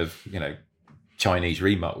a set of, Chinese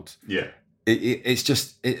remolds. Yeah. It's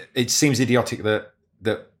just, it seems idiotic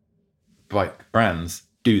that bike brands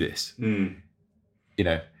do this.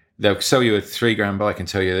 They'll sell you a $3,000 bike and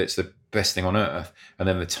tell you that it's the best thing on earth, and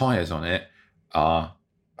then the tires on it are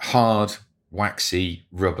hard, waxy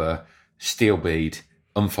rubber, steel bead,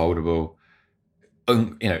 unfoldable,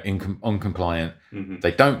 uncompliant. Mm-hmm.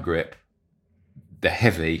 They don't grip. They're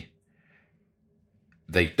heavy.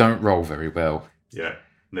 They don't roll very well. Yeah,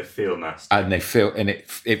 and they feel nasty. And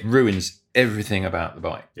it ruins everything about the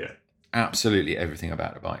bike. Yeah, absolutely everything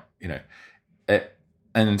about the bike.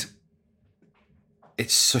 And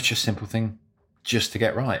it's such a simple thing just to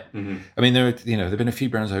get right. Mm-hmm. I mean, there've been a few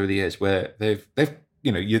brands over the years where they've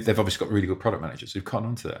obviously got really good product managers who've caught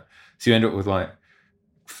on to that. So you end up with like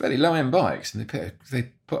fairly low end bikes, and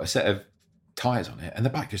they put a set of tires on it, and the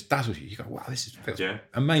bike just dazzles you. You go, wow, this feels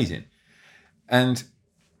amazing. And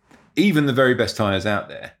even the very best tires out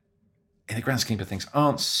there in the grand scheme of things,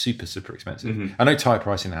 aren't super expensive. Mm-hmm. I know tyre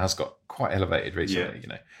pricing has got quite elevated recently. Yeah. You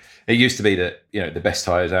know, it used to be that the best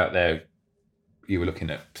tyres out there, you were looking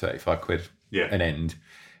at 35 quid an end.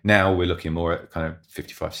 Now we're looking more at kind of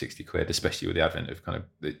 55, 60 quid, especially with the advent of kind of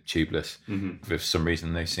the tubeless. Mm-hmm. For some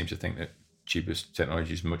reason, they seem to think that tubeless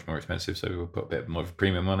technology is much more expensive, so we'll put a bit more of a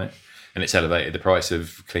premium on it, and it's elevated the price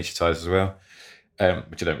of clincher tyres as well,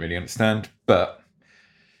 which I don't really understand. But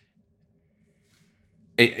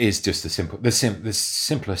it is just the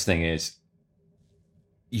simplest thing is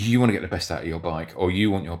you want to get the best out of your bike, or you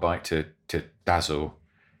want your bike to dazzle.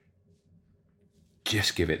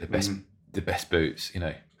 Just give it the best boots,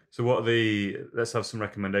 So let's have some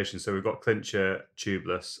recommendations. So we've got clincher,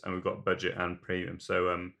 tubeless, and we've got budget and premium.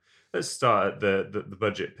 So let's start at the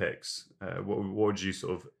budget picks. What would you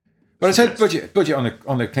sort of? Well, I said budget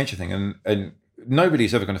on the clincher thing, and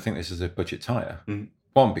nobody's ever going to think this is a budget tyre. Mm-hmm.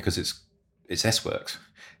 One, because it's S-Works,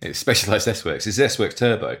 it's Specialized S-Works, it's S-Works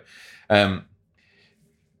Turbo.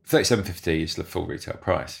 37.50 is the full retail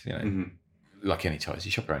price. Like any tyres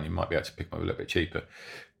you shop around, you might be able to pick them up a little bit cheaper,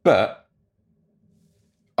 but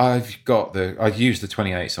I've used the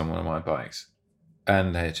 28s on one of my bikes,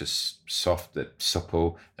 and they're just soft, they're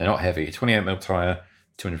supple, they're not heavy. 28mm tyre,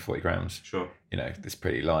 240 grams. Sure. It's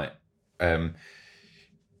pretty light. The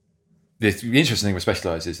interesting thing with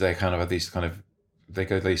Specialized is they kind of have they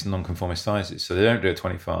go these non-conformist sizes. So they don't do a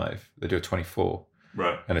 25, they do a 24.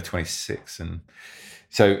 Right. And a 26. And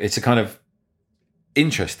so it's a kind of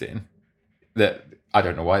interesting that I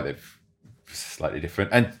don't know why they've slightly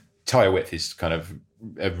different. And tyre width is kind of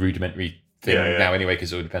a rudimentary thing now anyway,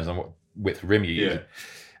 because it all depends on what width of rim you use.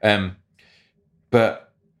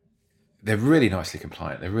 But they're really nicely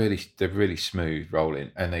compliant. They're really smooth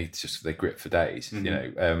rolling, and they grip for days.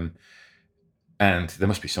 And there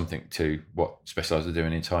must be something to what Specialized are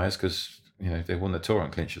doing in tyres, because they won the Tour on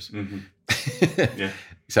clinchers.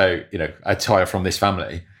 So a tyre from this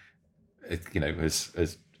family,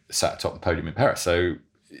 has sat atop the podium in Paris. So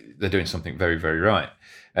they're doing something very, very right.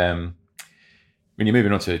 When you're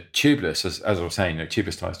moving on to tubeless, as I was saying,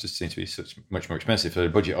 tubeless tyres just seem to be much more expensive. So the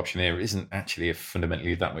budget option here isn't actually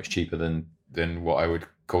fundamentally that much cheaper than what I would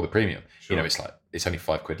call the premium. Sure. It's only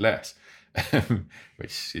 £5 less,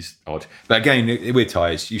 which is odd. But again, with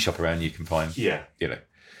tyres, you shop around, you can find,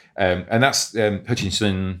 and that's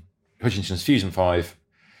Hutchinson's Fusion 5,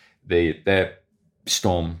 their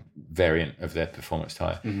Storm variant of their performance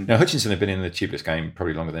tyre. Mm-hmm. Now, Hutchinson have been in the tubeless game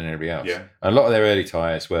probably longer than anybody else. Yeah. And a lot of their early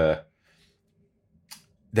tyres were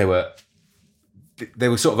sort of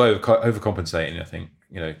overcompensating, I think.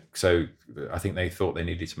 So I think they thought they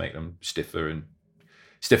needed to make them stiffer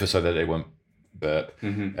so that they won't burp.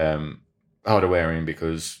 Mm-hmm. Harder wearing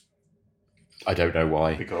because I don't know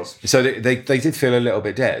why. Because so they did feel a little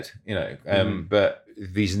bit dead, But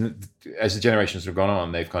these, as the generations have gone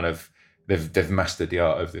on, they've mastered the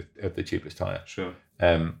art of the tubeless tyre. Sure.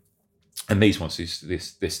 And these ones,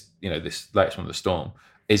 this latest one, the Storm,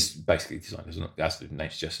 is basically designed as the name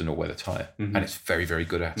suggests, an all-weather tyre, and it's very, very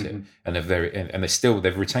good at it. And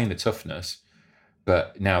they've retained the toughness,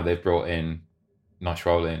 but now they've brought in nice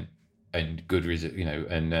rolling and good,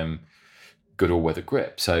 good all-weather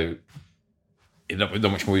grip. So not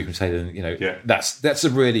much more you can say than that's a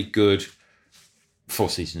really good Four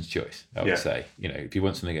Seasons choice, I would say. If you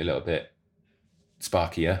want something a little bit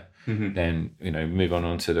sparkier, then move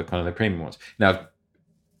on to the kind of the premium ones. Now,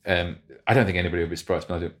 I don't think anybody will be surprised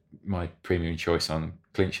by my premium choice on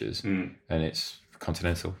clinchers, and it's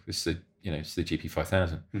Continental. It's the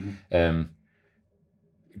GP5000.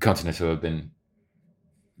 Continental have been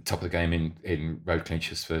top of the game in road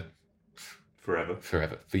clinchers for forever,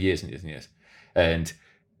 for years and years and years, and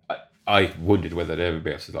I wondered whether they'd ever be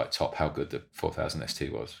able to top how good the 4000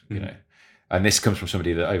 ST was, And this comes from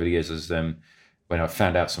somebody that over the years has, when I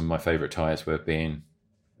found out some of my favourite tyres were being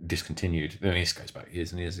discontinued. I mean, this goes back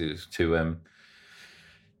years and years to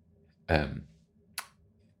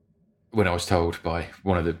when I was told by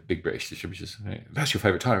one of the big British distributors, "That's your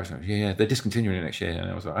favourite tyre, isn't it?" Yeah, they're discontinuing it next year. And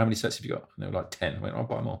I was like, "How many sets have you got?" And they were like 10. I went, "I'll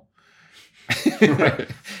buy them all." Right.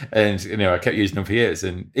 And I kept using them for years,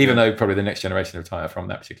 and even though probably the next generation of tyre from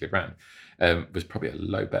that particular brand was probably a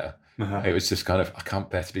low better, it was just kind of, I can't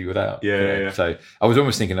bear to be without. So I was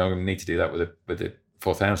almost thinking I'm going to need to do that with the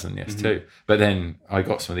 4000 too. But then I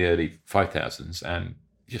got some of the early 5000s and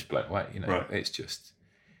just blown away. It's just,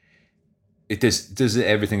 it does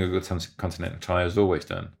everything a good Continental tyre has always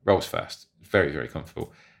done. Rolls fast, very, very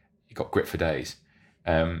comfortable. You got grip for days.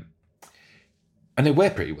 And they wear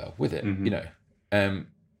pretty well with it,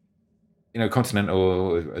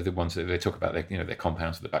 Continental are the ones that they talk about, their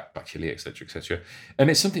compounds, the back chili, etc., etc. And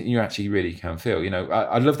it's something you actually really can feel.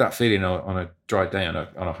 I love that feeling on a dry day on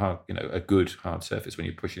a hard, a good hard surface when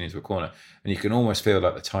you're pushing into a corner, and you can almost feel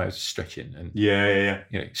like the tires are stretching and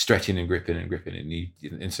stretching and gripping,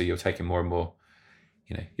 and so you're taking more and more.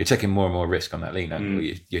 You're taking more and more risk on that lean angle.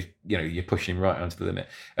 You're pushing right onto the limit,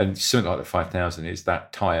 and something like the 5000 is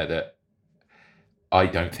that tire that I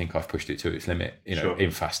don't think I've pushed it to its limit.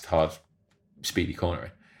 In fast, hard, speedy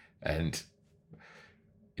cornering, and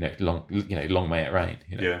long may it rain.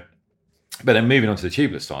 But then moving on to the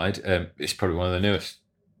tubeless side, it's probably one of the newest.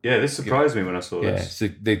 Yeah, this surprised me when I saw this. Yeah,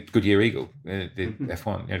 it's the Goodyear Eagle, the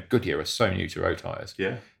F1. Goodyear are so new to road tires.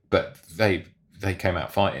 Yeah, but they came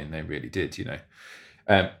out fighting. They really did.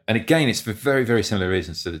 And again, it's for very, very similar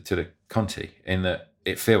reasons to the Conti, in that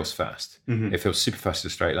it feels fast. It feels super fast in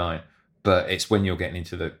a straight line, but it's when you're getting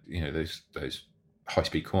into the those high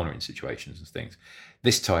speed cornering situations and things.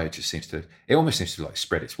 This tire just almost seems to like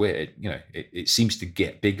spread its weight. It seems to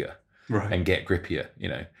get bigger and get grippier.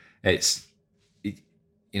 I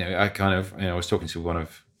was talking to one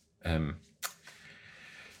of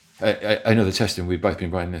another tester, and we've both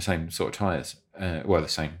been riding the same sort of tires.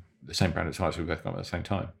 The same brand of tires we both got at the same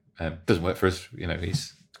time. Doesn't work for us.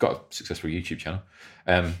 He's got a successful YouTube channel.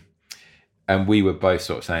 And we were both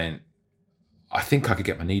sort of saying, I think I could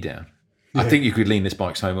get my knee down. Yeah. I think you could lean this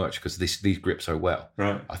bike so much because these grip so well.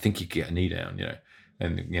 Right. I think you could get a knee down,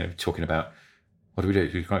 and, talking about, what do we do?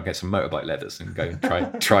 We can't get some motorbike leathers and go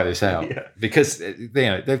and try this out. Because,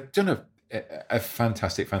 they've done a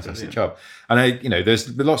fantastic job. And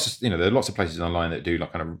there's lots of places online that do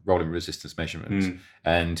like kind of rolling resistance measurements,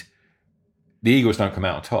 and the Eagles don't come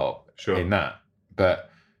out on top in that.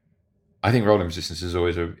 But I think rolling resistance is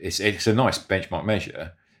always it's a nice benchmark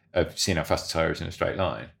measure of seeing how fast the tire is in a straight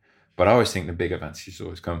line. But I always think the big advantages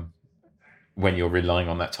always come when you're relying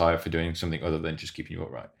on that tire for doing something other than just keeping you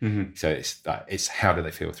upright. So it's how do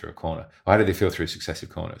they feel through a corner? Or how do they feel through successive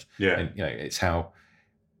corners? Yeah. And it's how.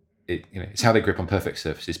 It's how they grip on perfect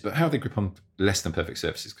surfaces, but how they grip on less than perfect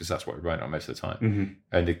surfaces, because that's what we're riding on most of the time.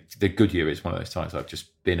 And the Goodyear is one of those tires I've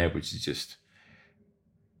just been able to just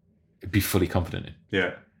be fully confident in.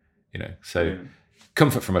 Yeah.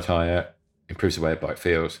 Comfort from a tire improves the way a bike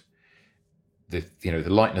feels. The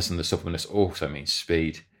lightness and the suppleness also means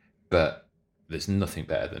speed, but there's nothing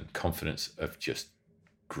better than confidence of just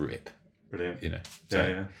grip. Brilliant.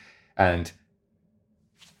 And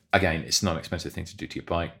again, it's not an expensive thing to do to your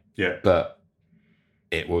bike. Yeah. But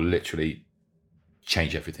it will literally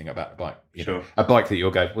change everything about the bike. Sure. A bike that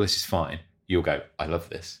you'll go, well, this is fine. You'll go, I love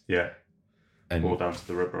this. Yeah. And all down to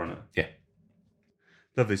the rubber on it. Yeah.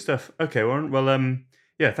 Lovely stuff. Okay, Warren. Well,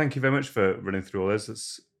 thank you very much for running through all this.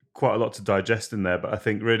 It's quite a lot to digest in there, but I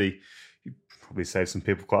think really you probably save some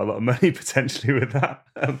people quite a lot of money potentially with that.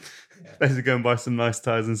 Basically go and buy some nice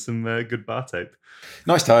tyres and some good bar tape.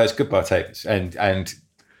 Nice tyres, good bar tape, and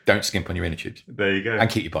don't skimp on your inner tubes. There you go. And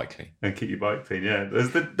keep your bike clean. Yeah.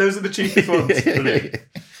 Those are the cheapest ones. Brilliant.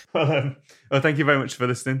 Well, thank you very much for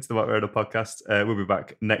listening to the Bike Radar podcast. We'll be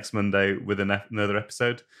back next Monday with another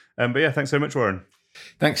episode. Thanks so much, Warren.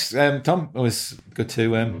 Thanks, Tom. It was good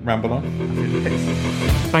to ramble on.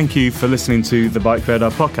 Thank you for listening to the Bike Radar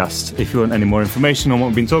podcast. If you want any more information on what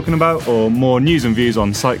we've been talking about or more news and views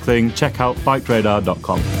on cycling, check out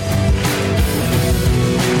bikeradar.com.